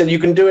 and they said you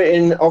can do it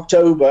in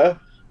October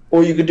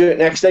or you could do it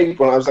next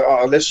April. And I was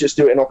like, let's just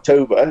do it in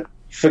October,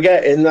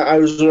 forgetting that I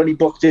was already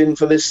booked in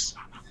for this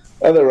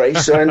other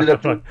race. So I ended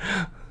up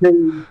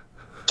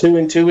two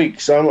in 2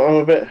 weeks. So I'm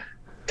a bit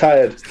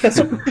tired.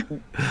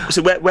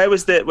 So where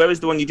was the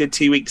one you did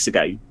 2 weeks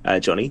ago,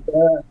 Johnny?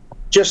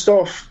 Just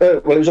off.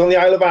 It was on the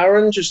Isle of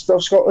Arran, just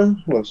off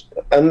Scotland.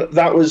 And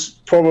that was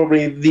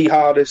probably the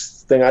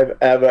hardest thing I've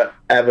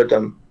ever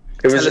done.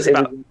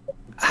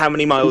 How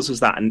many miles was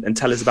that? And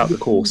tell us about the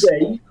course.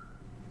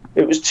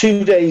 It was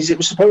 2 days. It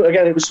was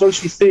supposed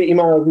to be 30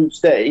 miles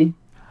each day,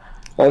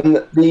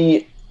 and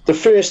the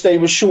first day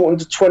was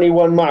shortened to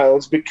 21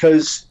 miles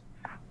because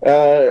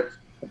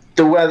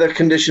the weather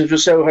conditions were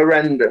so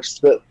horrendous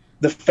that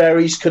the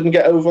ferries couldn't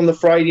get over on the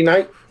Friday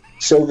night.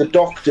 So the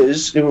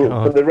doctors who were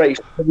for the race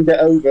couldn't get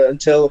over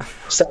until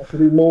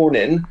Saturday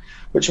morning,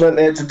 which meant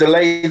they had to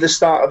delay the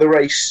start of the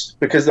race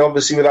because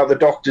obviously without the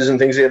doctors and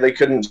things here, they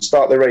couldn't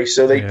start the race.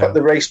 So they put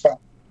the race back.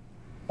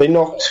 They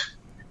knocked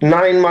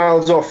 9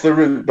 miles off the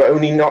route, but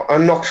only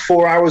knocked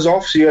 4 hours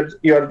off. So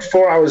you had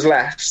 4 hours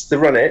left to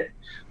run it,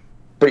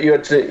 but you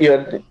had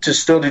to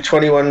still do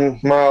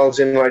 21 miles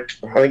in I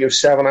think it was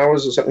 7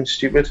 hours or something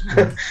stupid.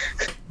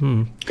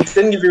 It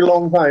didn't give you a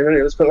long time,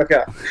 anyway, let's put it like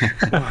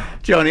that.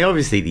 Johnny,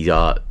 obviously these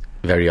are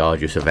very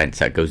arduous events,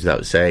 that goes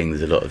without saying.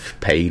 There's a lot of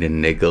pain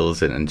and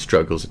niggles and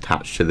struggles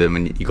attached to them,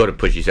 and you've got to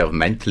push yourself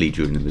mentally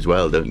during them as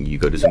well, don't you? You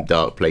go to some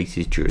dark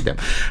places during them.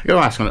 I'm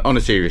going to ask on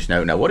a serious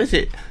note now, what is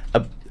it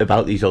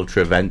about these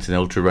ultra events and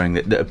ultra running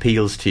that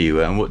appeals to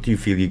you, and what do you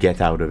feel you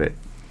get out of it?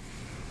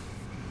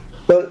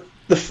 Well,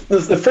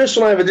 the first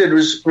one I ever did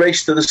was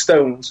Race to the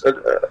Stones,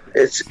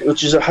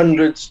 which is a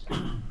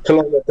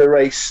 100-kilometre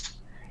race,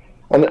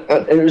 and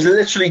it was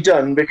literally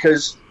done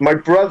because my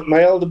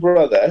elder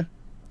brother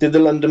did the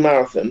London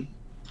Marathon,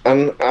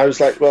 and I was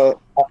like,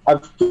 well,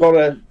 I've got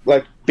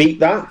to beat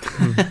that.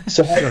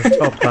 So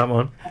top that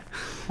one.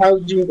 How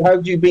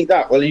do you beat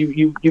that? Well,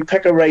 you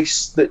pick a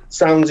race that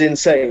sounds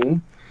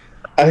insane,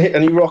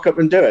 and you rock up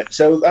and do it.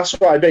 So that's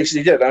what I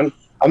basically did, and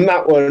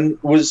that one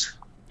was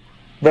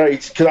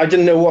because I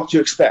didn't know what to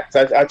expect.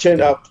 I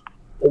turned up.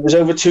 It was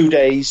over 2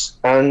 days,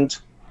 and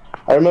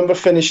I remember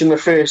finishing the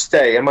first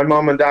day, and my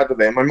mum and dad were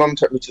there. My mum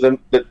took me to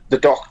the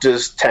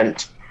doctor's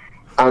tent,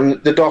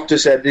 and the doctor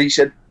said,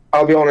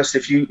 I'll be honest,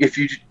 if you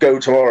go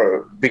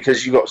tomorrow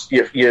because you got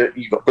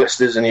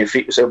blisters and your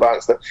feet were so bad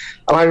and stuff.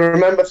 And I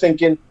remember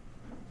thinking,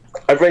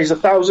 I've raised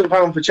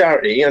 £1,000 for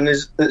charity, and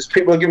there's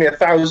people give me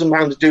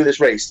 £1,000 to do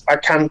this race. I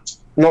can't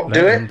not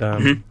do it.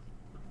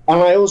 And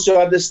I also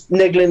had this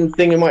niggling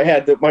thing in my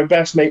head that my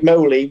best mate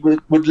Moley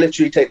would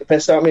literally take the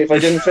piss out of me if I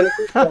didn't finish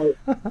it. So,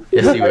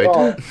 yes, he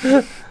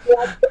would.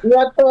 You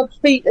had bad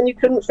feet and you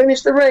couldn't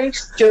finish the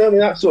race. Do you know what I mean?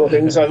 That sort of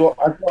thing. So I thought,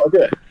 I've got to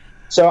do it.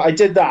 So I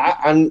did that,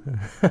 and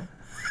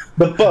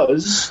the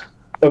buzz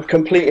of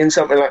completing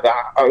something like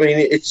that, I mean,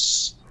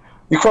 it's...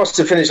 You cross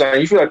the finish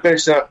line, you feel like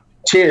bursting out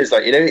tears,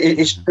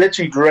 it's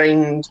literally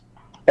drained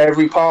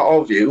every part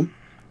of you.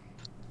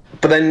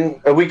 But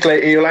then a week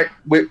later, you're like,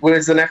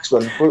 where's the next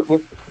one?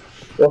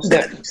 What's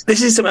next?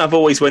 This is something I've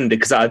always wondered,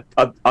 because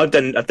I've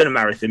done a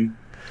marathon.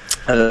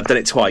 I've done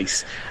it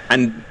twice,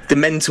 and the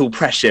mental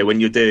pressure when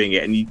you're doing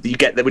it, and you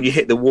get that when you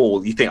hit the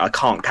wall, you think, I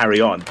can't carry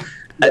on.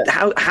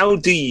 Yeah. How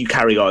do you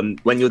carry on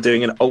when you're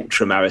doing an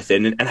ultra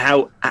marathon, and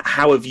how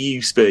have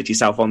you spurred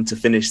yourself on to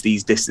finish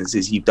these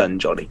distances you've done,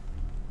 Johnny?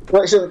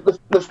 Right, so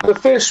the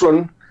first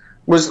one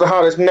was the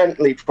hardest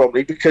mentally,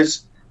 probably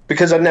because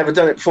I'd never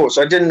done it before,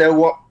 so I didn't know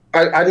what.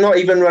 I'd not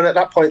even run at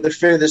that point. The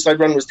furthest I'd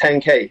run was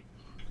 10k,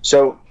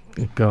 so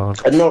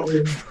I'd not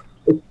really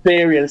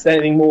experienced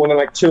anything more than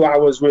 2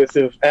 hours worth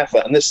of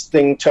effort. And this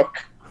thing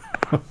took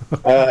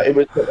it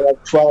was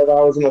 12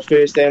 hours on the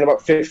first day and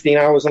about 15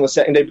 hours on the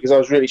second day because I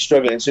was really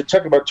struggling. So it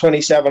took about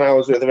 27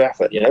 hours worth of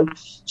effort,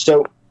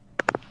 So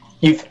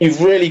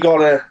you've really got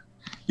to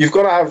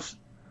have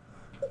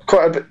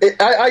quite a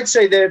bit. I'd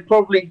say they're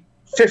probably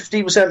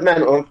 50%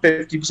 mental and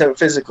 50%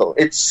 physical.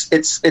 It's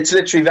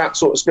literally that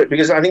sort of split,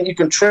 because I think you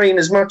can train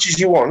as much as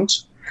you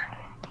want.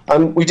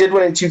 And we did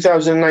one in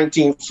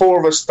 2019. 4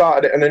 of us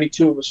started it and only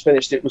 2 of us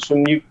finished it. It was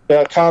from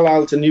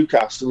Carlisle to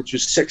Newcastle, which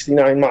was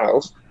 69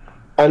 miles.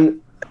 And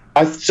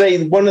I'd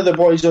say one of the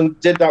boys who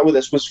did that with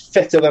us was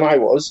fitter than I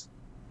was.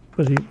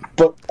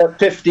 But at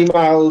 50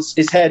 miles,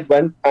 his head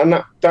went,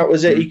 and that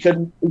was it. He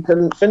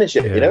couldn't finish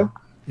it,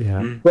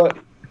 Yeah. But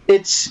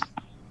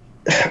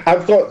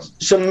I've got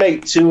some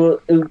mates who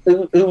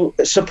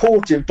are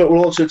supportive, but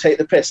will also take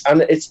the piss,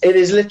 and it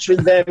is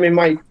literally them in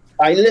my.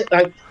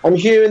 I'm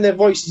hearing their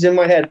voices in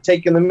my head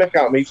taking the mick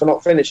out of me for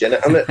not finishing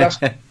it, and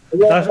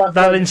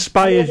that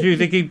inspires you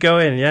to keep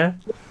going, yeah.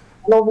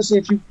 And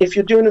obviously, if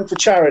you're doing it for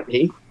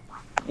charity,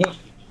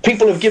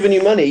 people have given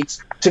you money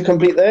to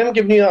complete. They haven't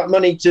given you that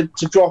money to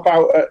drop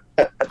out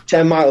at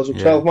 10 miles or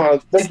 12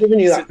 miles. They're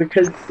giving you that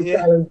because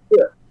and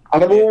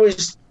I've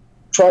always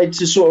tried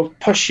to sort of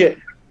push it.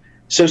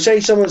 So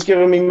say someone's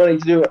given me money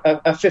to do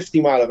a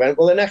 50-mile event.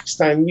 Well, the next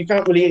time you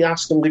can't really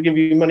ask them to give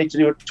you money to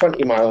do a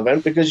 20-mile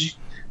event because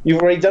you've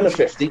already done a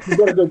 50. You've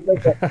got to go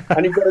quicker,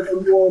 and you've got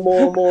to go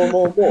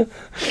more.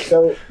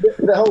 So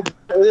the whole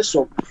this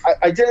one,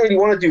 I didn't really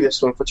want to do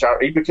this one for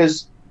charity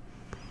because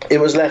it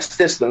was less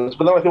distance.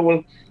 But then I thought,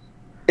 well,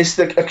 it's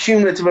the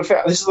accumulative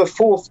effect. This is the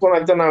 4th one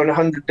I've done now in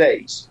 100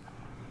 days.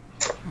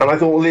 And I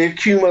thought, well, the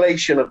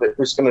accumulation of it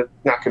was going to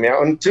knock me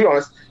out. And to be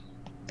honest,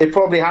 it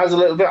probably has a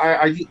little bit.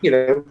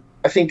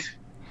 I think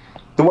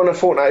the one a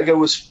fortnight ago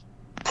was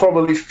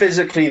probably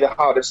physically the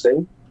hardest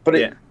thing.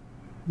 But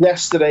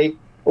yesterday,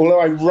 although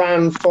I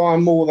ran far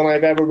more than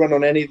I've ever run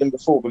on any of them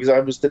before because I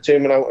was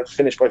determined I wanted to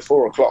finish by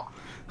 4 o'clock,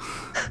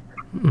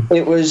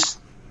 it was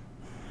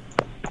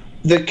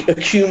the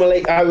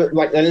accumulate.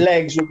 The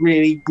legs were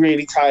really,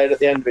 really tired at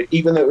the end of it,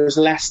 even though it was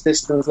less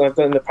distance than I've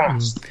done in the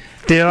past.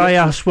 Dare I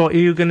ask what are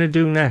you going to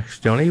do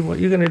next, Johnny? What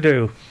are you going to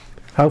do?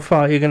 How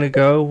far are you going to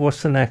go?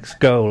 What's the next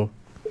goal?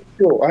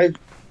 Sure,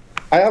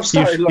 I have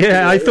started.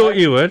 I thought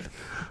you would.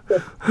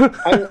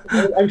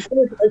 I'm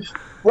finished.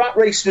 Rat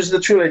Race was the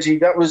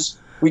trilogy.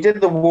 We did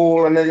the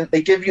wall, and then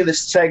they give you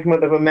this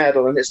segment of a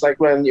medal, and it's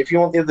like, well, if you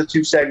want the other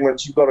 2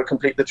 segments, you've got to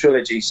complete the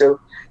trilogy. So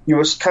you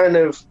was kind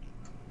of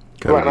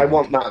right. I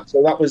want that.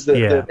 So that was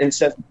the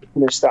incentive to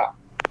finish that.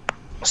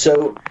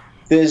 So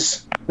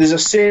there's a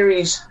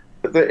series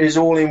that is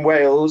all in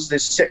Wales.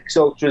 There's 6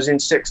 ultras in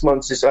 6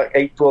 months. It's like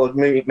April,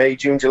 May,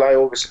 June, July,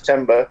 August,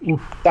 September.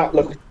 That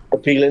looked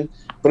appealing.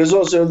 But there's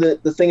also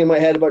the thing in my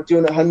head about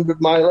doing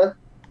 100-miler.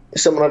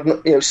 Something I've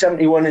not,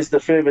 71 is the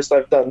furthest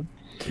I've done.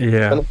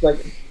 Yeah. And it's like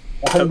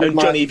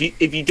Johnny,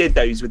 if you did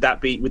those, would that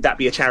be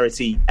a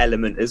charity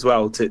element as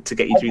well to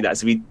get you through that?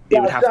 So it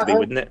would have to be,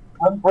 wouldn't it?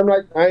 I'm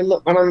I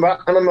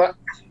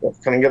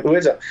can't get the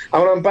words out.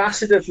 I'm an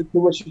ambassador for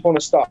Wish Upon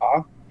a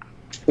Star,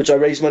 which I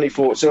raise money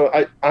for.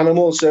 I'm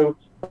also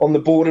on the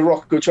board of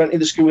Rocco 20,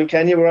 the school in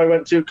Kenya where I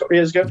went to a couple of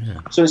years ago. Yeah.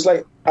 So it's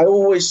like I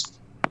always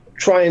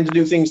trying to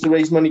do things to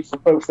raise money for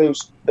both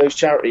those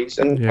charities,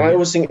 and I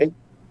always think,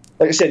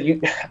 like I said,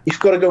 you've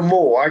got to go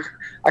more.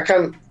 I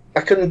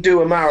couldn't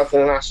do a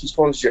marathon and ask for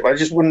sponsorship. I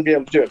just wouldn't be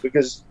able to do it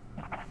because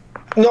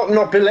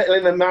not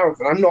belittling the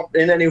marathon. I'm not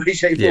in any way,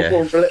 shape, or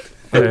form belittling.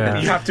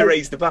 You have to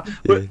raise the bar.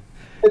 It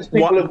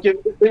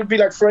would be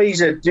like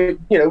Fraser,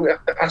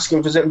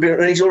 asking for something,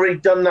 and he's already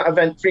done that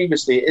event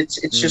previously. It's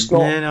just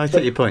not. Yeah, no, I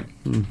take your point.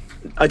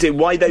 I do.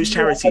 Why those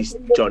charities,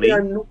 Johnny?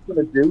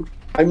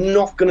 I'm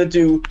not going to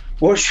do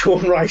what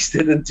Sean Rice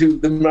did and do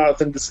the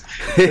marathon.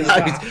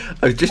 I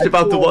was just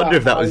about to wonder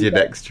if that was your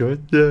next choice.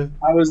 Yeah.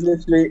 I was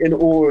literally in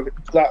awe of it.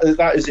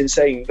 That is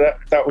insane.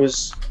 That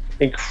was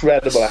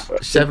incredible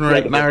effort. 7 or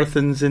 8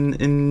 marathons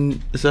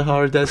in the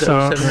Sahara Desert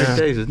over 7 or 8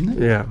 days,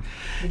 isn't it? Yeah.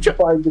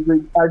 5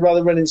 degrees. I'd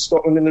rather run in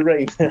Scotland in the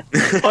rain.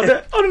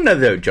 I don't know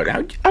though, Johnny.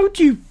 How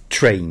do you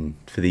train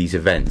for these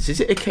events?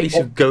 Is it a case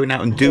of going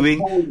out and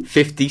doing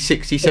 50,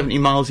 60, 70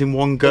 miles in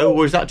one go,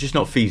 or is that just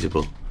not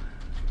feasible?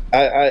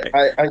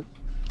 I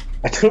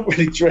don't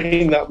really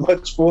train that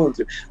much for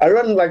them. I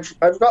run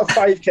I've got a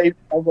 5k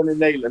I run in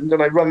Nayland,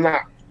 and I run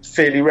that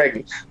fairly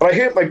regularly. But I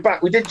hurt my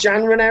back. We did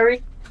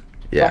January.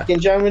 Yeah. Back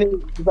in January,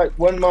 it was like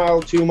 1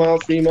 mile, 2 mile,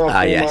 3 mile, 4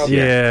 miles.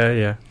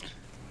 Yeah.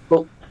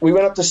 But we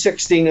went up to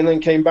 16 and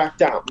then came back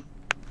down,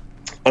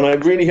 and I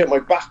really hurt my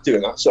back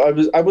doing that. So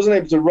I wasn't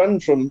able to run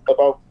from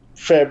about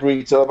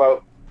February till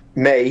about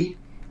May.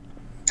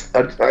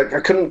 I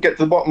couldn't get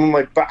to the bottom of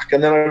my back,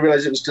 and then I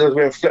realised it was because I was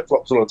wearing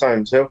flip-flops all the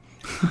time. So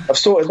I've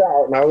sorted that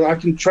out now, and I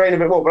can train a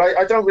bit more. But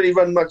I don't really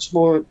run much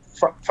more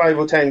 5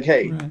 or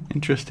 10k. Right.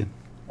 Interesting.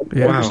 I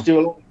just do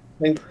a lot.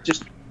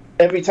 Just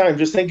every time,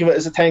 just think of it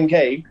as a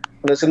 10k, and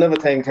there's another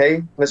 10k,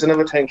 and there's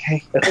another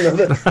 10k.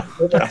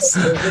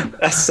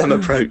 That's some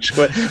approach.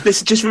 But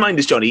listen, just remind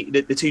us, Johnny,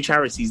 the 2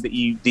 charities that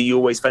you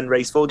always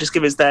fundraise for. Just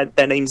give us their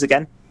names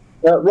again.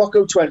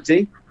 Rocco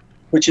 20,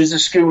 which is a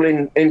school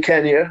in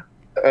Kenya.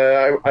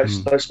 I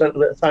spent a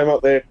bit of time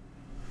out there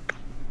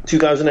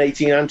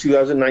 2018 and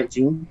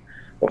 2019.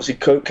 Obviously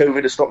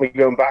COVID has stopped me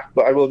going back,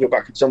 but I will go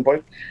back at some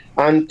point.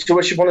 And To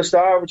Wish Upon a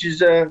Star, which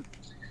is Rhian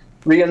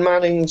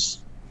Manning's,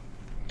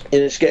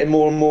 it's getting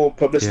more and more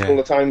publicity all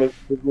the time with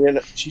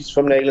Rhian. She's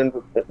from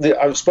Nayland.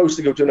 I was supposed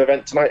to go to an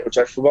event tonight, which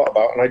I forgot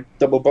about, and I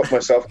double booked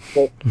myself.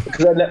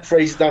 Because I let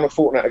Fraser down a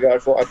fortnight ago, I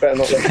thought I'd better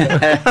not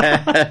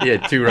let Yeah,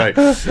 too right.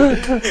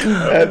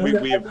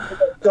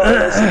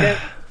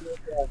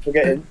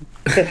 Forgetting.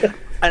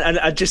 And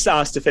I just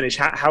asked to finish,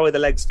 how are the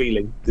legs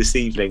feeling this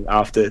evening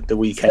after the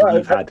weekend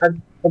you've had?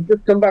 I've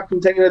just come back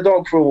from taking a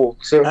dog for a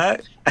walk, so I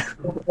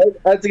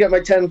had to get my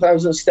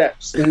 10,000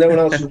 steps, and no one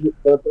else was going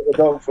to take a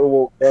dog for a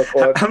walk.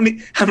 How many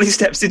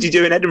steps did you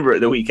do in Edinburgh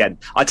at the weekend?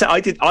 I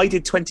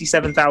did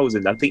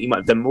 27,000. I think you might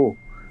have done more.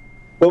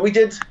 Well, we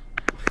did,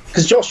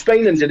 because Josh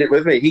Bainin did it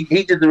with me.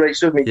 He did the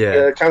race with me.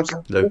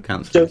 Council.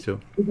 So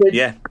we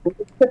did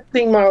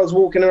 15 miles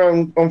walking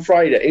around on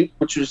Friday,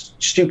 which was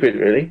stupid,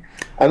 really.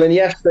 And then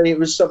yesterday it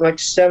was something like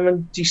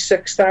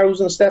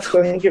 76,000 steps,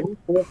 I think it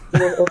was.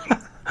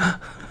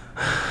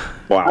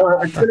 Wow.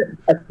 I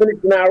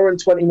finished an hour and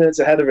 20 minutes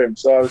ahead of him,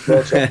 so I was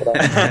well chuffed for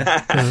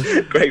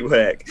that. Great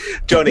work.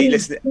 Johnny,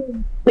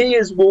 listen. He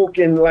is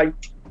walking like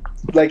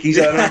he's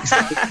an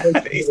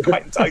accident. He's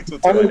quite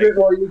entitled to I'm a bit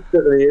more used to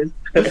it than he is.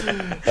 I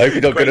hope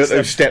you're not going up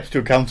those steps to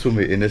a council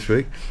meeting this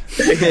week.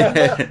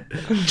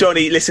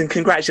 Johnny, listen,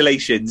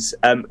 congratulations.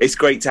 It's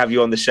great to have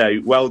you on the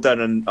show. Well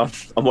done on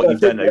what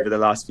you've done over the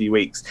last few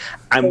weeks.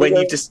 And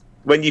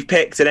when you've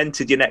picked and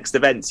entered your next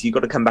events, you've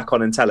got to come back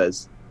on and tell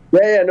us.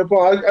 Yeah, no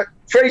problem.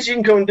 Fraser, you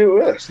can come and do it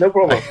with us, no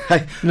problem.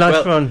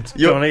 Nice one,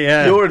 Johnny.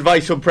 Your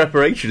advice on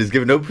prepreparation has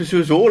given hope to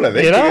us all, I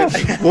think.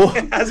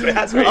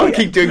 I'll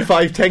keep doing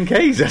 5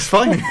 10Ks, that's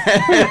fine.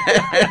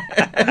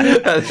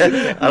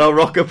 And I'll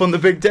rock up on the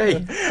big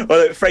day.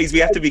 Well, look, Fraser, we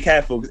have to be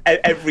careful, because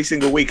every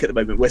single week at the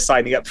moment we're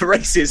signing up for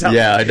races.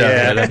 Yeah, I know.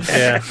 We're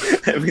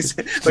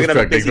going to have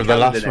a busy the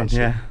last calendar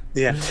one.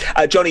 Yeah.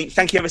 Johnny,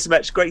 thank you ever so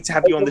much. Great to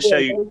have you on the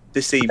show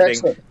this evening.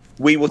 Excellent.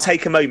 We will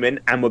take a moment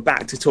and we're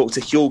back to talk to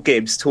Huel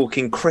Gibbs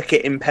talking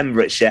cricket in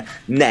Pembrokeshire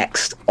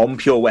next on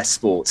Pure West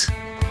Sport.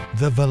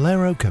 The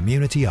Valero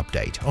Community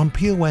Update on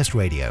Pure West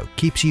Radio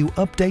keeps you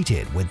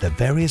updated with the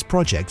various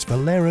projects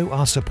Valero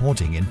are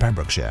supporting in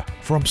Pembrokeshire,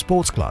 from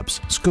sports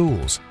clubs,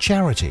 schools,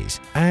 charities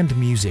and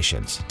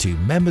musicians to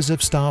members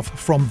of staff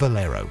from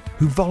Valero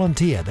who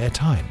volunteer their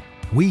time.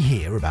 We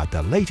hear about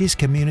the latest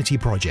community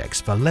projects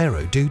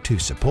Valero do to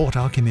support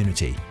our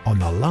community on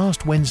the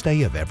last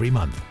Wednesday of every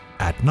month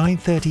at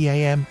 9:30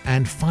 a.m.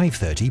 and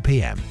 5:30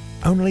 p.m.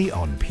 only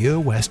on Pure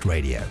West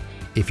Radio.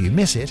 If you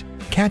miss it,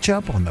 catch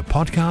up on the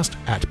podcast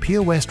at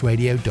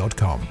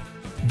purewestradio.com.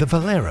 The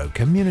Valero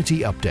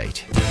Community Update.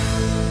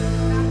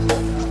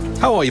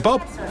 How are you,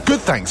 Bob? Good,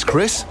 thanks,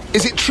 Chris.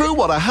 Is it true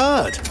what I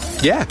heard?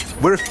 Yeah,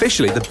 we're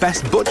officially the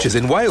best butchers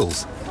in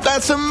Wales.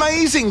 That's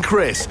amazing,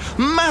 Chris.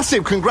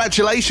 Massive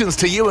congratulations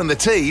to you and the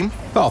team.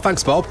 Oh,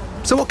 thanks, Bob.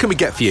 So what can we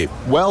get for you?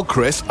 Well,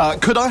 Chris,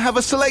 could I have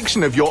a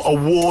selection of your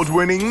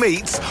award-winning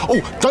meats? Oh,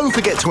 don't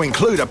forget to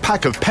include a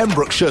pack of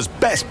Pembrokeshire's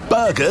best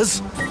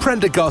burgers.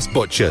 Prendergast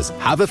Butchers,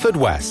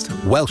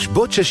 Haverfordwest, Welsh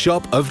Butcher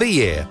Shop of the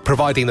Year,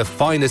 providing the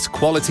finest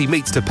quality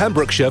meats to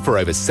Pembrokeshire for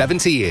over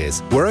 70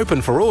 years. We're open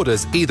for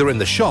orders either in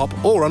the shop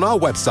or on our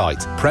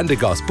website,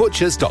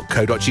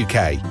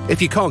 prendergastbutchers.co.uk.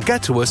 If you can't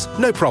get to us,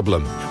 no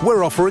problem.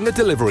 We're offering a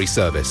delivery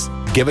service.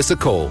 Give us a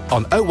call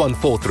on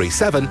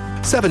 01437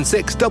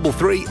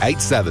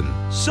 763387.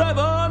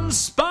 Seven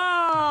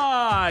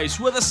Spice,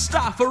 where the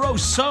staff are oh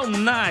so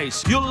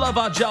nice. You'll love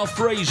our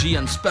jalfrezi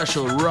and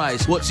special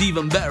rice. What's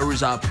even better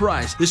is our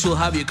price. This will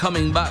have you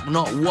coming back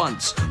not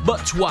once,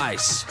 but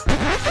twice.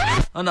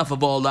 Enough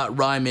of all that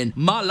rhyming.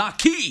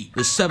 Malaki!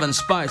 The Seven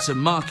Spice of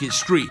Market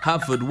Street,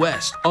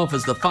 Haverfordwest,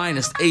 offers the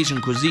finest Asian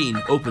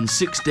cuisine, open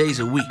 6 days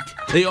a week.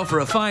 They offer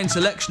a fine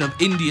selection of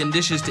Indian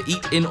dishes to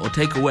eat in or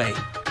take away.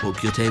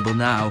 Book your table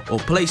now or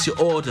place your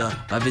order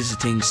by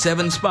visiting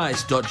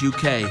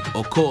 7spice.uk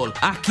or call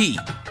Aki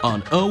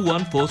on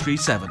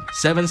 01437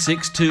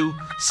 762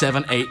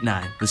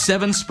 789. The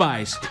Seven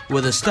Spice,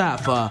 where the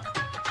staff are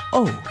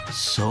oh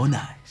so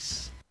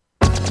nice.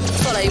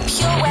 Follow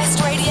Pure West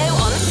Radio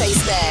on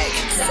Facebook.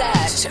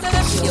 Search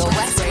for Pure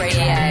West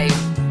Radio.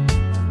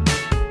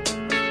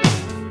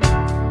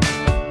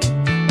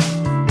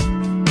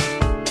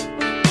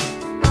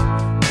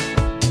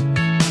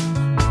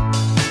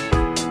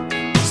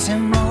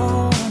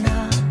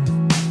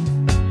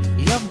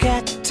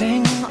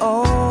 Getting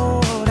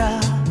older,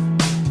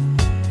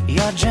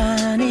 your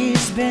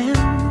journey's been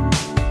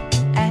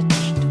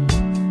etched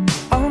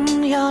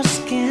on your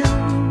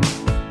skin.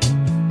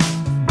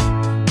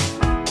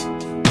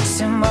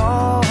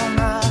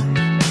 Simona,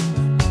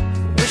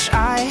 wish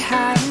I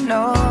had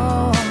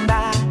known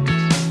that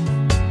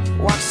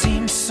what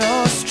seems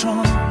so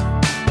strong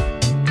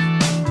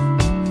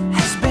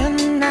has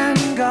been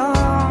and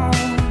gone.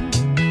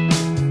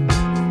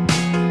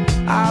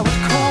 I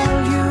would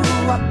call you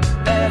up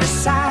every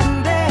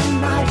Saturday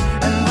night,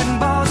 and we'd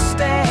both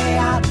stay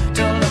out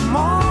till the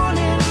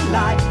morning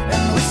light,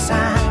 and we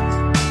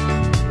sang,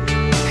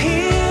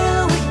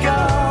 here we go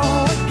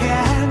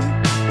again.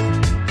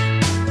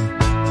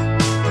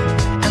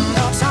 And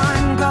though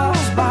time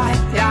goes by,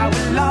 I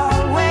will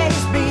always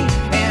be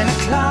in a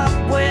club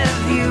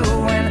with you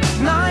in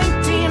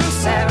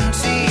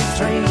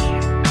 1973,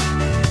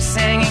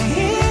 singing,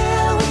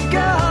 here we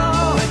go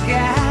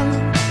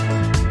again.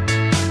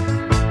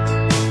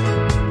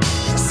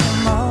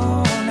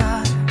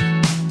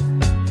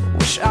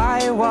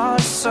 I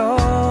was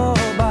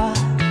sober,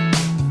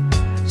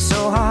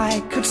 so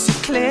I could see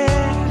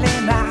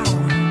clearly now.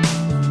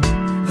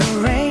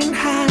 The rain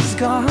has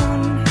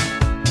gone.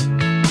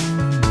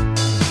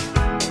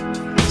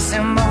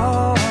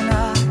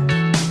 Simona,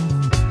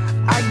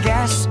 I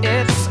guess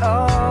it's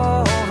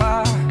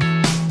over.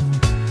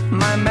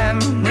 My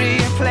memory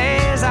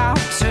plays out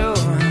to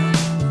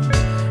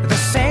the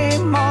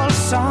same old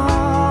song.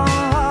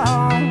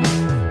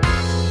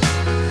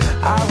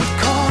 I would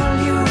call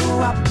you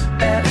up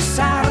every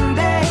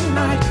Saturday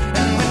night,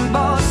 and we'd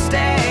both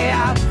stay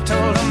out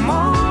till the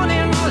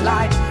morning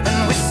light,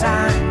 and we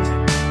sang,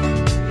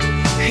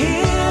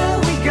 here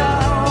we go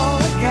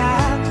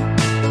again.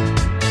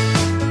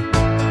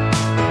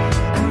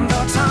 And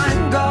though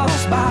time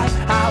goes by,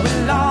 I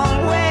will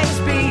always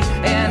be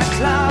in a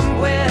club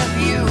with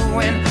you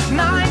in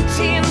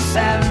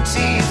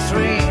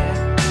 1973,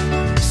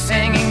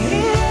 singing,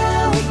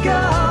 here we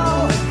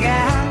go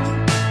again.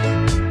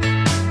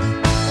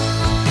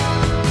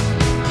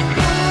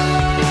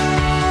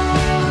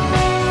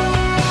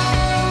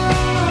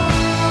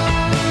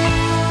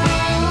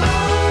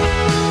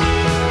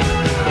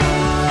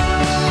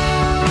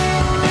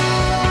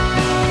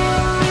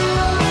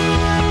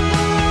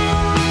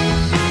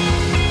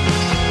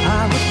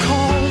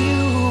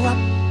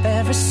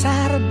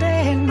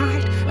 Saturday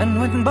night,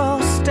 and we'd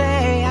both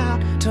stay out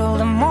till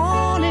the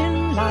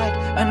morning light,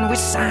 and we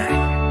sang,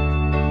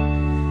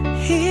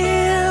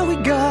 here we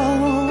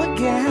go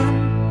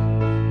again.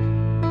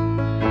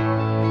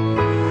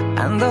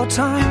 And though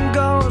time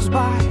goes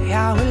by,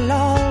 I will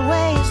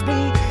always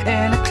be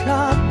in a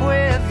club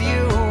with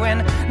you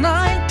in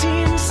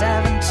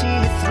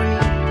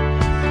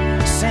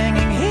 1973,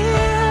 singing,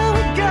 here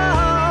we go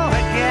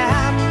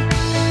again.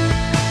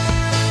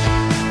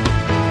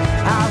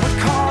 I would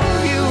call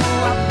you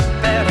up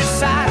every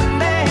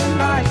Saturday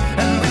night,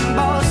 and we'd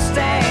both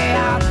stay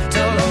out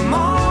till the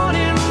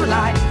morning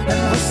light, and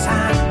we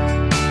sang,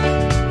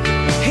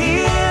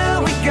 here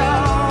we go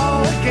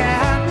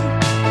again.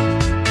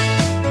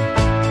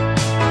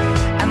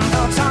 And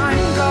though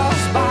time goes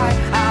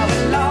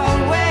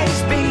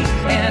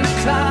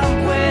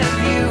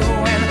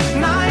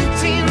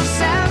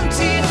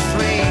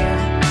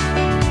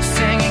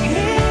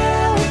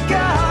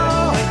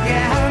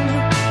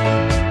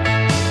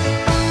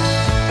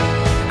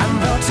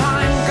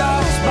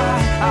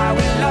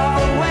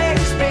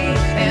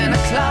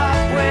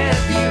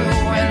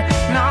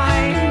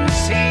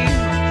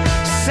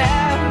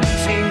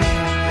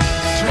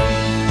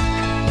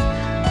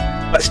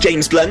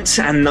James Blunt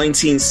and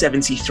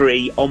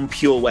 1973 on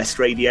Pure West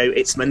Radio.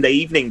 It's Monday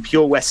evening,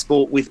 Pure West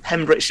Sport with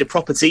Pembrokeshire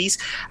Properties,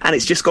 and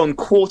it's just gone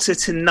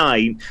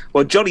 8:45.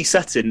 Well, Johnny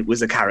Sutton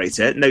was a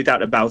character, no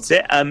doubt about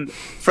it.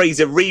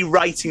 Fraser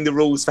rewriting the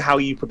rules for how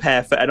you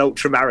prepare for an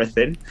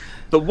ultra-marathon.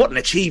 But what an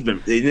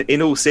achievement,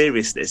 in all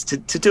seriousness. To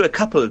do a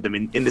couple of them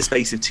in the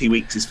space of 2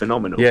 weeks is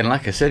phenomenal. Yeah, and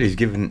like I said, he's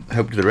given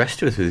hope to the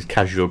rest of us with his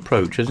casual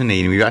approach, hasn't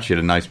he? And we've actually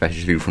had a nice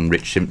message through from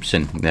Rich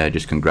Simpson,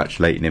 just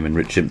congratulating him. And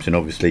Rich Simpson,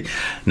 obviously,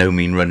 no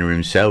mean runner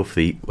himself.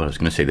 The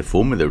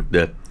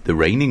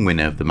reigning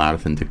winner of the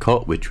Marathon de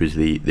Côte, which was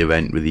the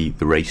event with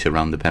the race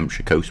around the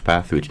Pembrokeshire Coast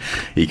Path, which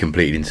he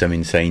completed in some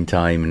insane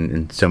time,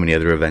 and so many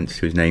other events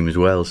to his name as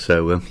well.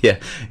 So,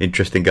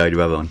 interesting guy to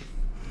have on.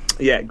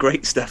 Yeah,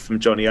 great stuff from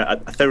Johnny. I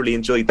thoroughly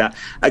enjoyed that.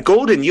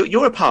 Gordon,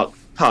 you're a part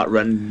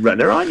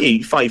runner, aren't you?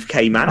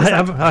 5k man.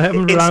 I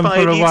haven't run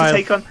for a while. To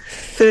take on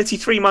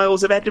 33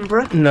 miles of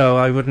Edinburgh? No,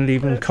 I wouldn't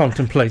even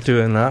contemplate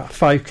doing that.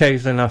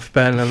 5k's enough,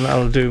 Ben, and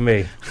that'll do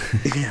me.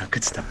 Yeah,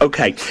 good stuff.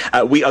 Okay,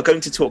 we are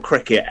going to talk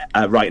cricket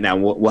right now.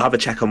 We'll have a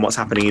check on what's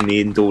happening in the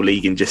Indoor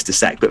League in just a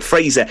sec. But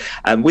Fraser,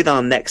 with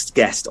our next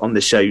guest on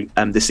the show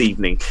this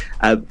evening,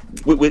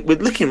 we're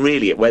looking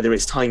really at whether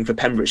it's time for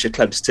Pembrokeshire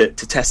clubs to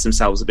test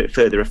themselves a bit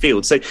further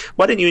afield. So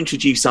why don't you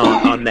introduce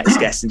our next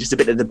guest and just a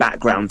bit of the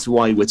background to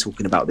why we're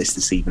talking about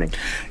this evening?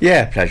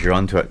 Yeah, pleasure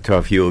on to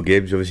our Huel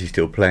Gibbs, obviously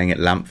still playing at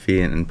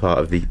Lamphy and part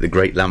of the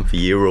great Lamphy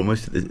year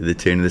almost at the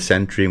turn of the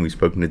century, and we've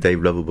spoken to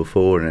Dave Lovell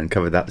before and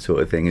covered that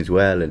sort of thing as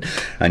well. And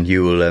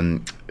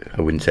Huel,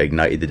 I wouldn't say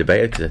ignited the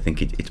debate, because I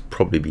think it's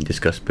probably been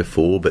discussed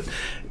before, but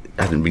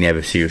hasn't been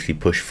ever seriously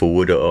pushed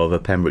forward of a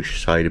Pembrokeshire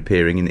side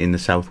appearing in the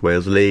South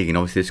Wales League. And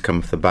obviously this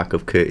comes off the back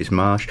of Curtis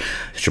Marsh,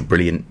 such a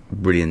brilliant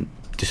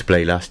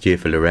display last year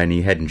for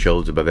Loreni, head and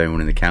shoulders above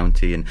everyone in the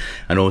county, and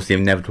also the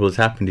inevitable has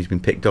happened. He's been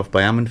picked off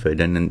by Ammanford,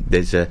 and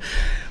there's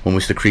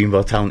almost the cream of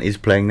our talent is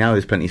playing now.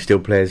 There's plenty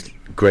still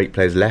great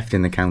players left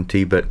in the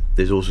county, but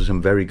there's also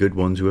some very good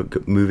ones who are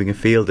moving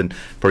afield, and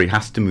probably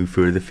has to move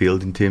further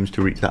afield in terms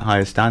to reach that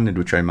higher standard,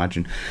 which I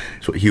imagine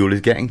is what Huel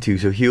is getting to.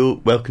 So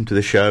Huel, welcome to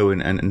the show,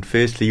 and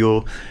firstly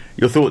your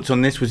thoughts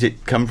on this. Was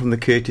it come from the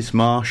Curtis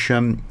Marsh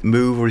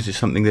move, or is it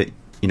something that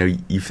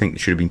you think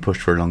should have been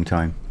pushed for a long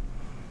time?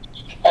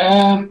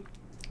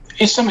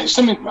 It's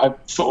something I've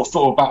sort of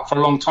thought about for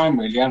a long time,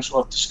 really. I've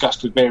sort of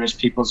discussed with various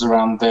peoples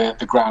around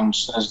the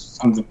grounds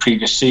on the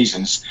previous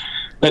seasons.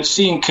 But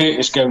seeing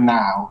Curtis go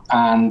now,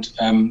 and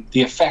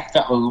the effect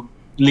that will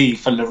leave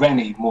for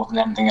Loreni more than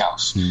anything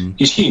else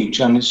is huge.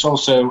 And it's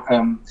also,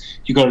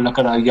 you've got to look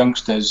at our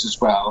youngsters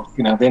as well.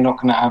 They're not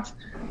going to have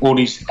all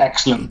these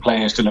excellent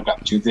players to look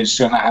up to. They're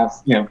going to have,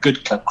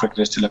 good club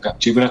cricketers to look up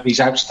to. But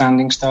these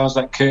outstanding stars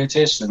like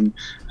Curtis, and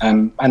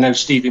I know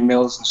Stevie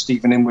Mills and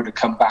Stephen Inwood have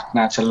come back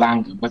now to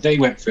Langdon, but they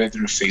went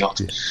further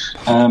afield.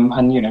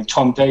 And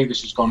Tom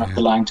Davis has gone up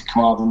the line to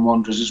Carmarthen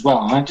Wanderers as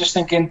well. And I'm just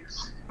thinking,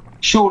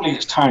 surely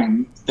it's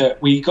time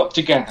that we got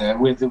together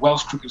with the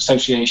Welsh Cricket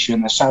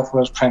Association, the South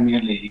Wales Premier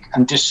League,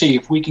 and just see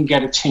if we can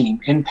get a team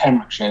in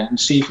Pembrokeshire and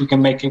see if we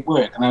can make it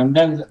work. And I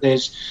know that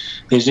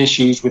there's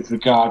issues with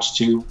regards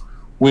to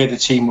where the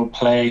team will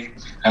play,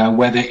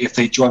 whether if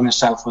they join the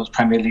South Wales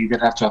Premier League, they'd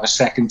have to have a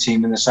second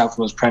team in the South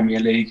Wales Premier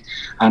League,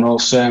 and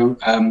also,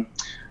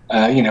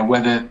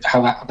 whether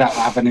how that will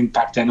have an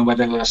impact then, or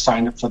whether they'll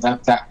sign up for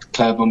that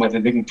club, and whether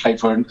they can play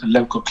for a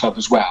local club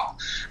as well.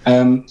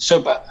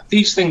 But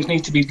these things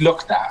need to be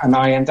looked at and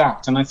ironed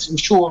out, and I'm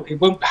sure it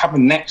won't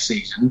happen next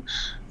season,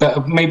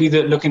 but maybe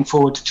that looking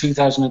forward to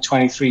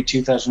 2023,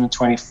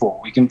 2024,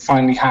 we can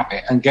finally have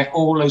it and get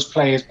all those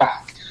players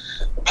back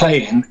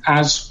playing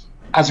as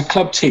a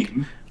club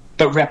team,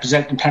 but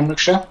representing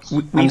Pembrokeshire,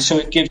 and so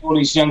it gives all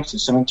these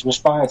youngsters something to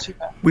aspire to.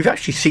 We've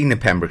actually seen the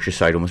Pembrokeshire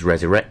side almost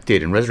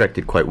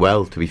resurrected quite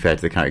well, to be fair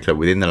to the county club,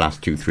 within the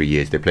last 2-3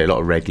 years. They play a lot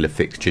of regular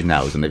fixtures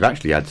now, and they've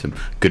actually had some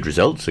good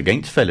results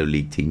against fellow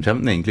league teams,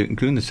 haven't they,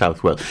 including the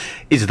South Wales.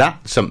 Is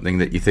that something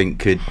that you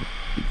think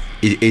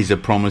is a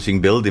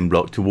promising building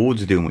block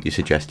towards doing what you're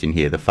suggesting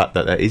here? The fact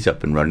that is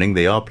up and running,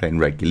 they are playing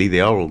regularly, they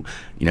are all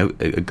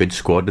a good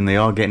squad, and they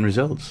are getting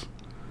results.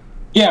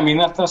 Yeah, I mean,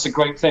 that's a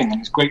great thing, and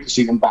it's great to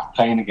see them back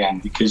playing again,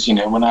 because,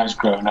 when I was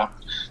growing up,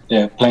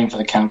 playing for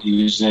the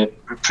county was a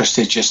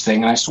prestigious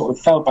thing, and I sort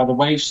of fell by the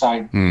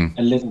wayside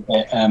a little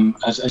bit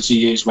as the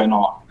years went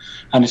on.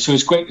 And so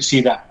it's great to see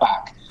that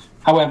back.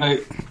 However,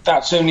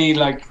 that's only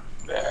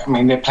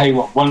they play,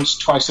 once,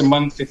 twice a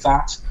month, if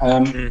that.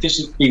 This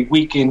is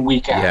week in,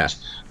 week out,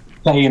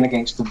 playing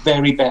against the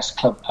very best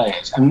club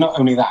players, and not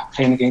only that,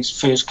 playing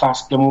against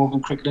first-class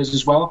Glamorgan cricketers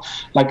as well.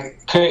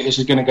 Like Curtis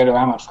is going to go to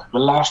Ammanford, but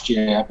last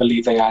year I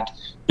believe they had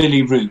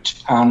Billy Root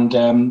and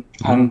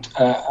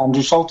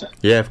Andrew Salter.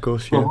 Yeah, of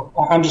course. Yeah.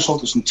 Well, Andrew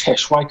Salter's from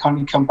Tish. Why can't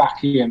he come back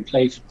here and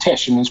play for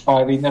Tish and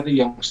inspire the other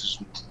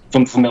youngsters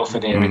from the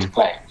Milford area to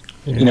play?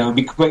 Yeah. It'd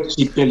be great to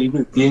see Billy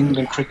Root, the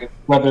England cricket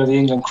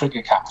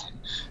captain,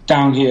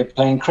 down here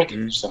playing cricket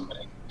with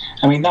somebody.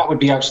 I mean, that would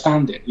be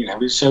outstanding,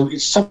 So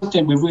it's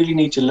something we really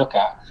need to look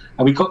at.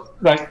 And we got,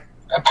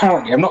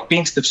 apparently, I've not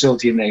been to the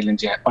facility in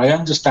Neyland yet, but I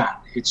understand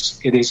it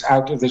is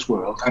out of this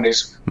world and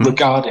is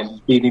regarded as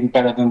being even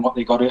better than what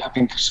they got up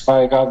in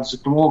Sophia Gardens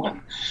at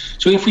Glamorgan.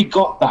 So if we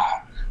got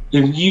that,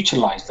 then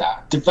utilise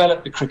that,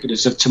 develop the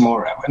cricketers of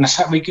tomorrow, and that's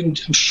how I'm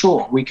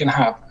sure we can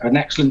have an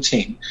excellent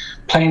team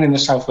playing in the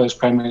South Wales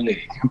Premier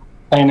League and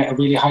playing at a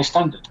really high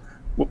standard.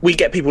 We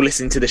get people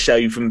listening to the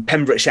show from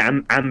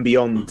Pembrokeshire and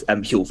beyond,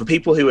 Huel. For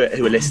people who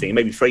are listening,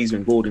 maybe Fraser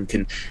and Gordon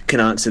can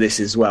answer this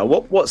as well.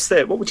 What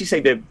would you say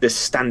the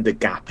standard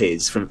gap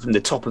is from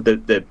the top of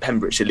the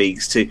Pembrokeshire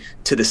leagues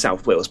to the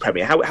South Wales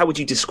Premier? How would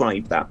you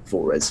describe that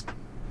for us?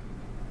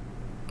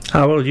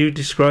 How will you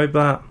describe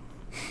that?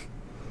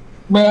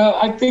 Well,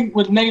 I think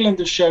what Neyland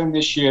have shown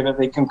this year that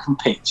they can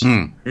compete,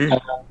 and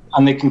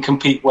they can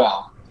compete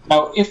well.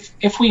 Now,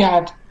 if we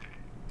had,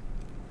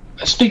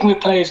 speaking with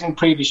players in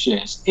previous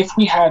years, if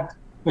we had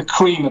the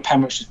cream of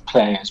Pembrokeshire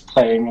players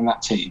playing in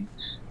that team,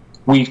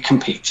 we'd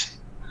compete.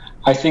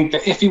 I think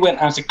that if we went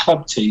as a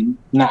club team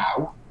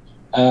now,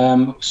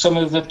 some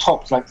of the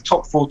top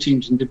 4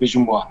 teams in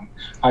Division 1,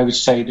 I would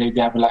say they'd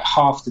have like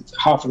half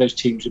of those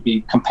teams would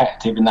be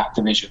competitive in that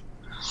division.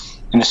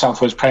 In the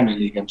South Wales Premier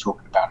League I'm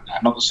talking about now,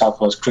 not the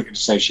South Wales Cricket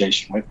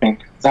Association. I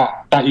think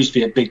that used to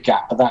be a big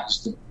gap, but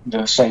that's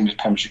the same as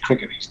Pembrokeshire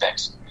Cricket these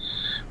days.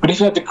 But if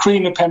you had the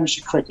cream of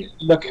Pembrokeshire Cricket,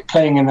 look at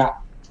playing in that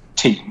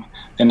team,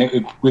 then it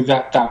would, with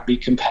that be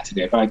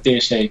competitive. I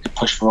dare say you could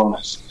push for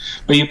honours.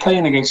 But you're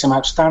playing against some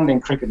outstanding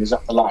cricketers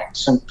up the line.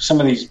 Some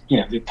of these,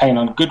 they're playing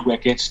on good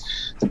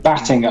wickets. The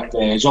batting up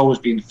there has always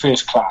been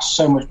first class,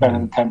 so much better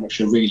than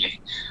Pembrokeshire,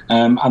 really.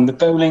 And the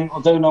bowling,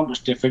 although not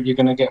much different, you're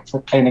going to get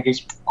playing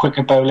against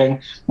quicker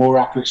bowling, more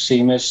accurate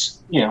seamers,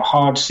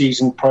 hard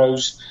seasoned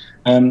pros.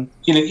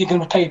 You're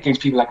going to play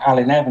against people like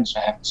Alan Evans, for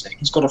heaven's sake.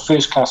 He's got a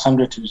first class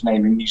 100 to his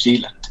name in New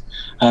Zealand.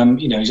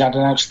 He's had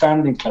an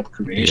outstanding club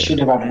career. He should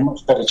have had a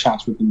much better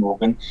chance with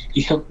Morgan.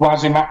 He hit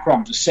Wazim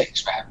Akram for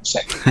 6, for heaven's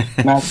sake.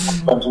 Now,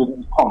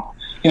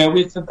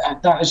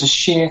 that is a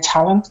sheer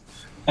talent.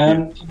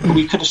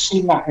 We could have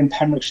seen that in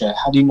Pembrokeshire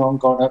had he not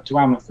gone up to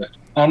Ammanford.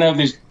 I know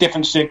there's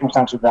different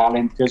circumstances with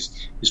Alan because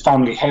his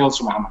family hails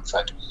from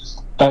Ammanford.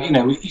 But,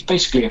 he's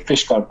basically a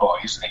Fishguard boy,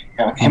 isn't he?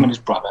 Him and his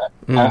brother.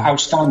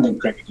 Outstanding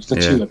cricketers, the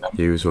two of them.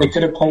 They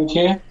could have played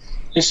here.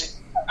 It's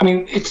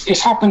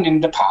happened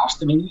in the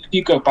past. If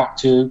you go back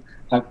to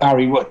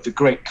Barry Wood, the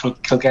great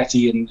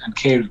Kilgetty and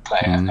Carew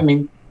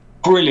player,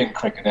 brilliant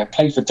cricketer,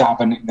 played for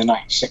Davin in the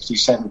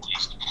 1960s,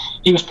 70s.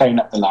 He was playing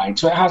up the line,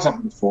 so it has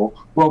happened before.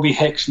 Robbie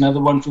Hicks, another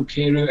one from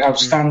Carew,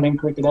 outstanding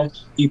cricketer.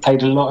 He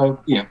played a lot of,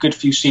 good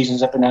few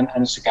seasons up in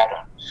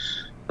Ennisagaran.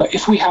 But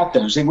if we had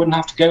those, they wouldn't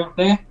have to go up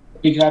there.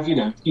 We could have,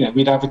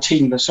 we'd have a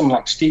team with someone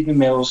like Stephen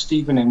Mills,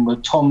 Stephen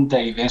Inwood, Tom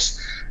Davis.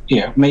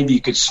 Maybe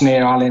you could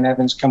snare Alan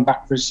Evans come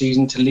back for a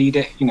season to lead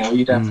it.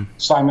 You'd have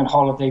Simon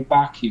Holliday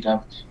back. You'd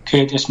have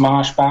Curtis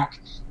Marsh back.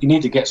 You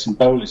need to get some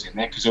bowlers in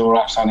there because they're all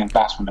outstanding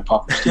batsmen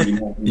apart from Stephen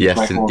Mills.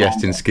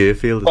 Yestin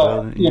Skirfield as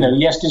well.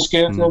 Yestin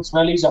Skirfield as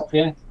well. He's up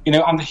there.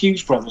 And the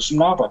Hughes brothers from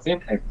Narberth, they're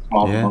playing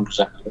Carmarthen Wanderers,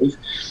 I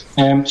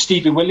believe.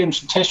 Stevie Williams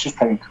from Tish was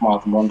playing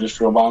Carmarthen Wanderers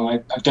for a while.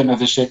 I don't know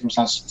the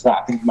circumstances to that.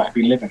 I think he might have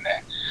been living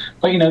there.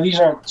 But, these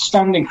are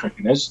standing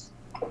cricketers.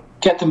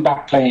 Get them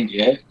back playing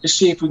here. Let's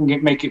see if we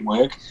can make it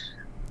work.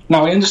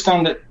 Now, I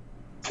understand that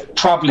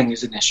travelling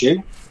is an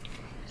issue.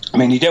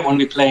 You don't want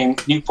to be playing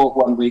Newport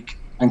one week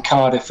and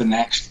Cardiff the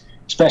next,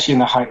 especially in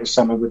the height of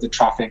summer with the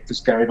traffic that's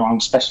going on,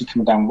 especially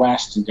coming down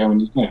west and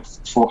going,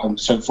 and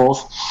so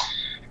forth.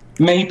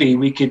 Maybe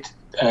we could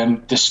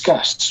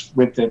discuss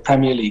with the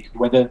Premier League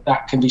whether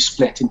that can be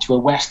split into a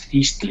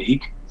West-East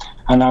league.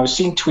 And I was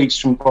seeing tweets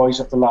from boys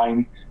up the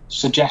line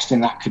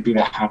suggesting that could be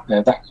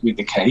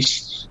the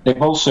case.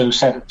 They've also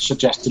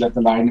suggested at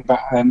the line about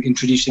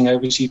introducing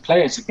overseas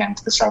players again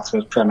to the South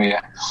Wales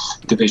Premier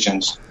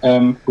divisions,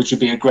 which would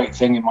be a great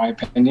thing in my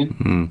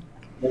opinion.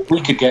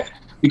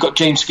 We've got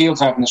James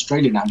Fields out in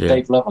Australia now,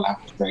 Dave Lovell out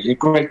in Australia,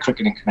 great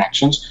cricketing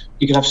connections.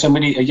 You could have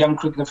a young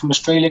cricketer from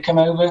Australia come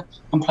over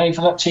and play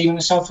for that team in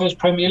the South Wales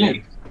Premier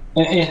League.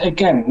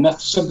 Again,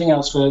 something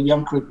else for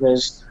young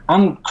cricketers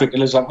and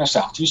cricketers like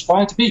myself to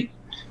aspire to be.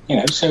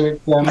 I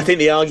think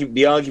the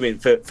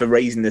argument for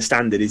raising the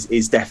standard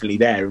is definitely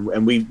there,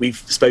 and we've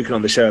spoken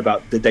on the show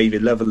about the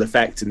David Lovell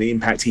effect and the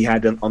impact he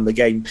had on the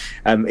game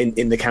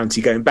in the county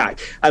going back.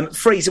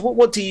 Fraser,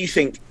 what do you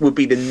think would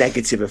be the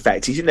negative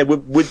effect? Do you think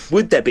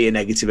would there be a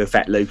negative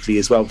effect locally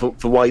as well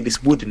for why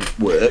this wouldn't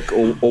work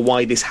or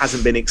why this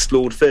hasn't been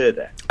explored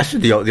further? I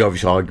think the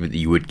obvious argument that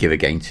you would give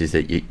against is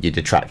that you're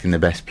detracting the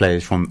best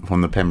players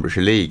from the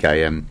Pembrokeshire League.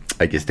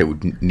 I guess there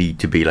would need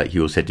to be, like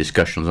you all said,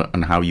 discussions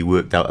on how you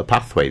worked out a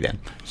pathway then.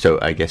 So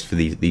I guess for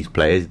these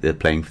players, they're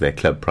playing for their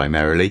club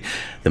primarily.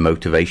 The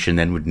motivation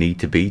then would need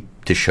to be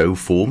to show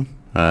form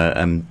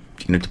and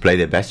to play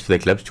their best for their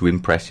clubs, to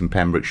impress in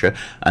Pembrokeshire,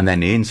 and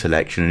then earn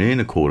selection and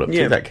earn a call up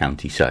to that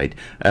county side.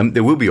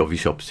 There will be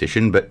obvious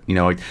opposition, but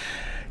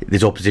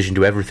there's opposition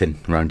to everything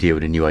around here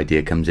when a new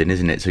idea comes in,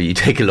 isn't it? So you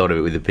take a lot of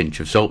it with a pinch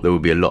of salt. There will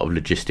be a lot of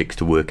logistics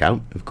to work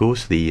out, of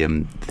course, the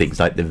things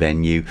like the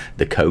venue,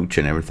 the coach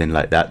and everything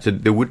like that. So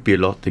there would be a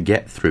lot to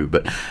get through.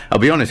 But I'll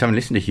be honest, having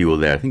listened to Hugh all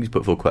there, I think he's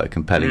put forward quite a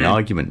compelling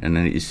argument, and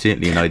it's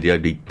certainly an idea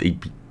he'd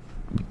be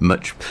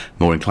much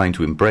more inclined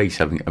to embrace,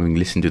 having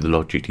listened to the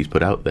logic he's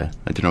put out there.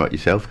 I don't know about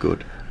yourself,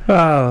 Gord.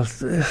 Well,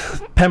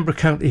 Pembroke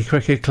County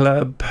Cricket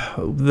Club,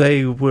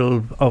 they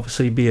will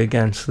obviously be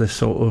against this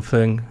sort of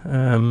thing.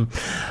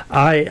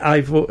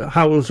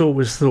 Howell's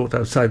always thought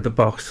outside the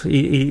box.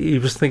 He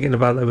was thinking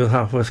about that with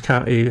Half West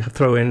County,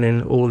 throwing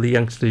in all the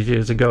youngsters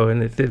years ago,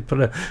 and it did put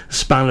a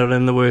spanner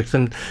in the works.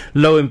 And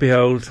lo and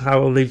behold,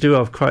 Howell, they do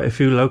have quite a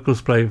few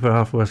locals playing for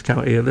Half West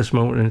County at this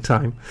moment in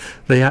time.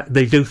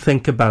 They do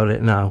think about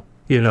it now.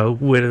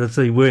 Whereas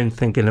they weren't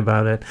thinking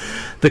about it.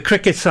 The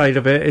cricket side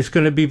of it is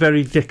going to be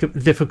very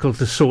difficult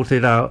to sort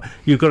it out.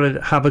 You've got to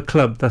have a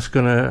club that's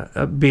going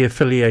to be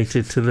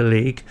affiliated to the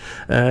league.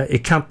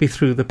 It can't be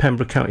through the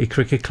Pembroke County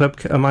Cricket Club.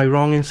 Am I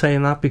wrong in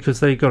saying that? Because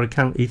they've got a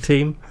county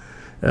team.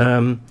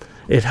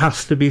 It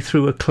has to be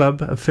through a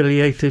club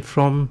affiliated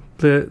from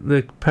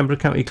the Pembroke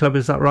County Club.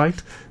 Is that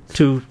right?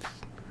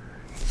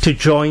 To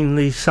join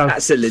the South.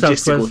 That's a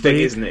logistical thing,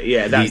 isn't it?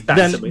 Yeah, that's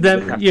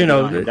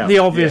the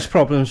obvious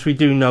problems we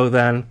do know.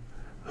 Then,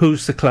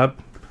 who's the club?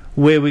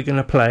 Where we're going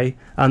to play?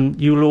 And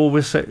you'll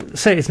always say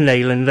it's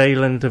Neyland.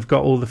 Neyland have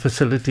got all the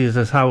facilities,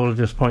 as Howell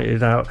just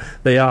pointed out.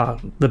 They are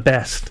the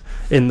best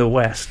in the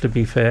West, to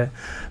be fair.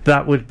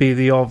 That would be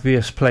the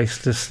obvious place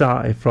to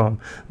start it from.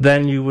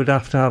 Then you would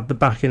have to have the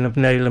backing of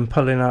Neyland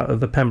pulling out of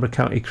the Pembroke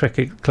County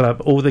Cricket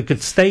Club, or they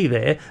could stay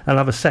there and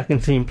have a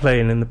second team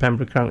playing in the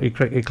Pembroke County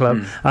Cricket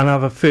Club and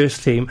have a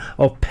first team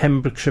of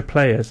Pembrokeshire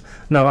players.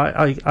 Now,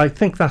 I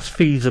think that's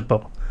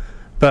feasible.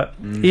 But,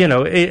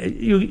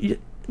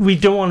 we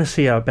don't want to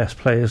see our best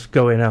players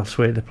going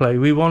elsewhere to play.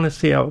 We want to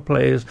see our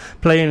players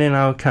playing in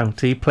our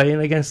county, playing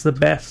against the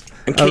best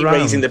and keep around,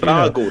 raising the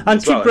bar, Gordon,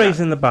 and keep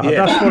raising the bar.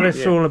 Yeah. That's what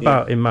it's all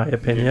about, in my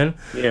opinion.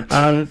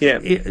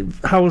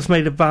 Howell's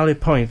made a valid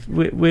point.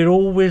 We're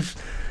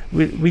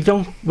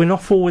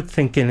not forward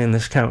thinking in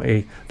this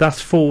county.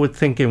 That's forward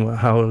thinking, what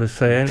Howell is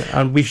saying,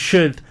 and we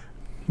should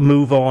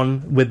move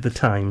on with the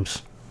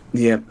times.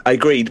 Yeah, I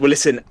agreed. Well,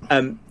 listen,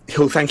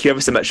 Hill, thank you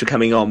ever so much for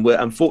coming on.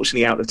 We're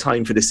unfortunately out of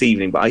time for this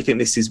evening, but I think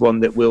this is one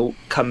that we'll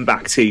come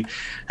back to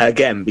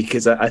again,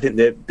 because I think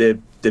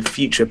the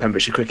future of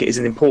Pembrokeshire cricket is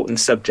an important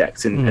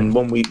subject and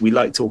one we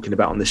like talking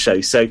about on the show.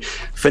 So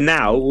for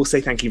now, we'll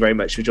say thank you very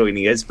much for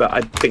joining us, but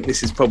I think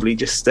this has probably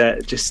just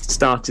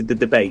started the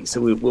debate, so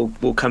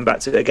we'll come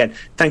back to it again.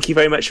 Thank you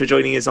very much for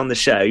joining us on the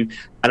show, and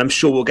I'm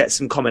sure we'll get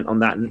some comment on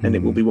that, and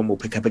it will be one we'll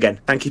pick up again.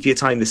 Thank you for your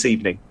time this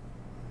evening.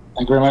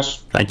 Thank you very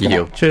much. Thank you,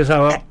 Hill. Cheers,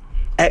 Howell.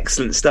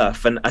 Excellent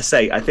stuff, and I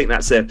think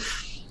that's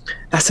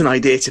an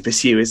idea to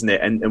pursue, isn't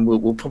it? And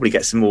we'll probably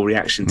get some more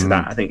reaction to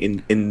that, I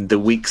think, in the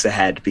weeks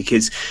ahead,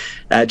 because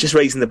just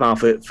raising the bar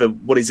for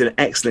what is an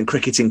excellent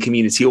cricketing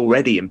community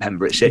already in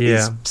Pembrokeshire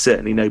is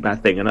certainly no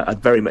bad thing, and I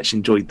very much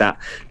enjoyed that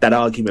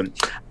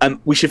argument.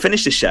 We should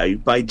finish the show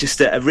by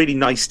just a really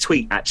nice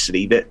tweet,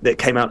 actually, that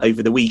came out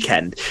over the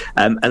weekend,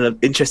 and I'm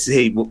interested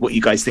to hear what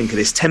you guys think of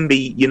this.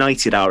 Tenby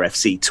United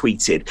RFC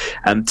tweeted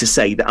to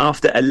say that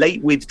after a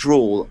late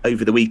withdrawal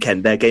over the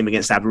weekend, their game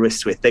against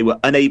Aberystwyth, they were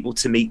unable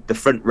to meet the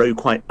front row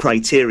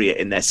criteria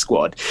in their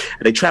squad.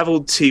 They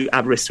travelled to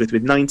Aberystwyth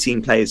with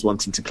 19 players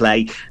wanting to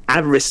play.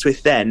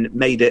 Aberystwyth then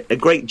made a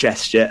great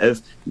gesture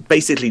of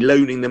basically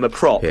loaning them a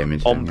prop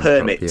on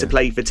permit to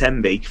play for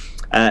Tenby.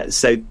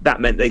 So that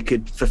meant they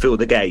could fulfil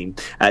the game.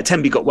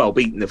 Tenby got well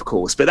beaten, of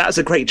course, but that was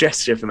a great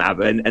gesture from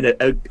Aber and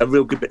a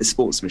real good bit of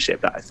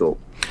sportsmanship, that I thought.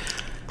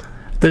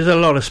 There's a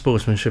lot of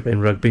sportsmanship in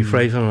rugby.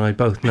 Fraser and I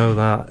both know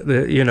that.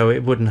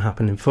 It wouldn't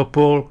happen in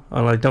football,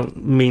 and I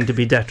don't mean to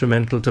be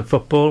detrimental to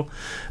football,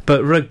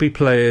 but rugby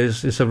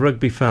players, it's a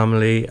rugby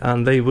family,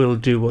 and they will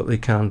do what they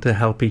can to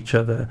help each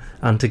other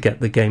and to get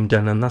the game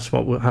done, and that's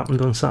what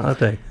happened on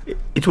Saturday.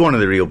 It's one of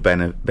the real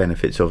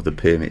benefits of the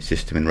permit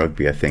system in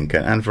rugby, I think,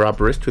 and for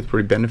Aberystwyth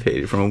probably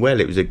benefited from it well.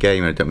 It was a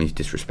game, and I don't mean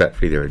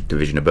disrespectfully, they're a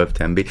division above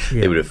Tenby.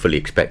 They would have fully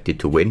expected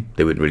to win.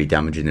 They weren't really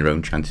damaging their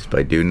own chances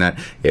by doing that.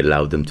 It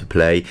allowed them to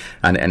play,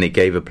 and it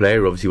gave a player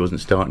who obviously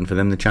wasn't starting for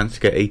them the chance to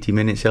get 80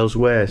 minutes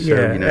elsewhere. So,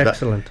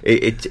 excellent.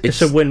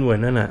 It's a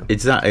win-win, isn't it?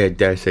 It's that, I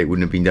dare say, it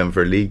wouldn't have been done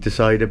for a league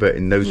decider, but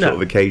in those sort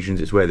of occasions,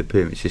 it's where the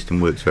permit system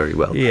works very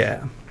well.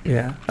 Yeah.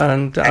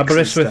 And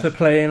Aberystwyth are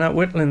playing at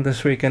Whitland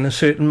this week, and a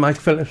certain Mike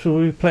Phillips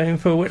will be playing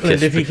for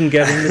Whitland if he can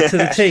get into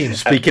the team.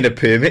 Speaking of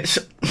permits.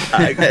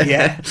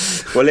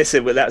 Well,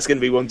 listen, that's going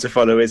to be one to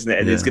follow, isn't it?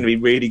 And it's going to be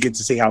really good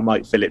to see how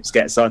Mike Phillips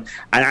gets on.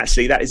 And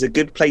actually, that is a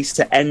good place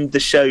to end the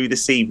show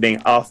this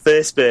evening. Our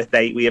first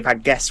birthday, we have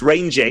had guests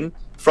ranging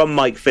from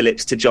Mike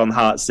Phillips to John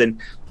Hartson.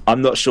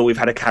 I'm not sure we've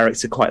had a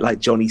character quite like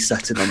Johnny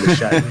Sutton on the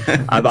show.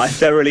 But I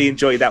thoroughly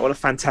enjoyed that. What a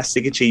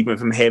fantastic achievement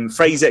from him.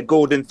 Fraser,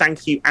 Gordon,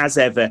 thank you as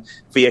ever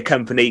for your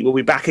company. We'll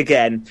be back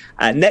again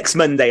next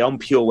Monday on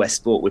Pure West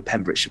Sport with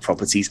Pembrokeshire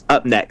Properties.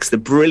 Up next, the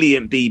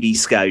brilliant BB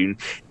Scone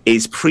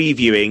is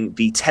previewing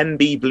the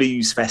Tenby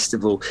Blues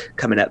Festival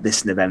coming up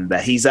this November.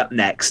 He's up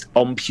next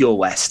on Pure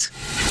West.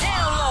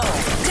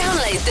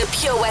 Download the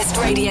Pure West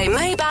Radio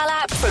mobile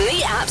app from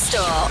the App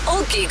Store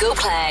or Google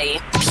Play.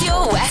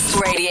 Pure West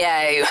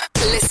Radio.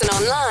 Listen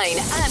online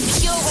at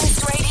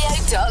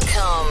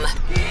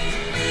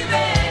purewestradio.com.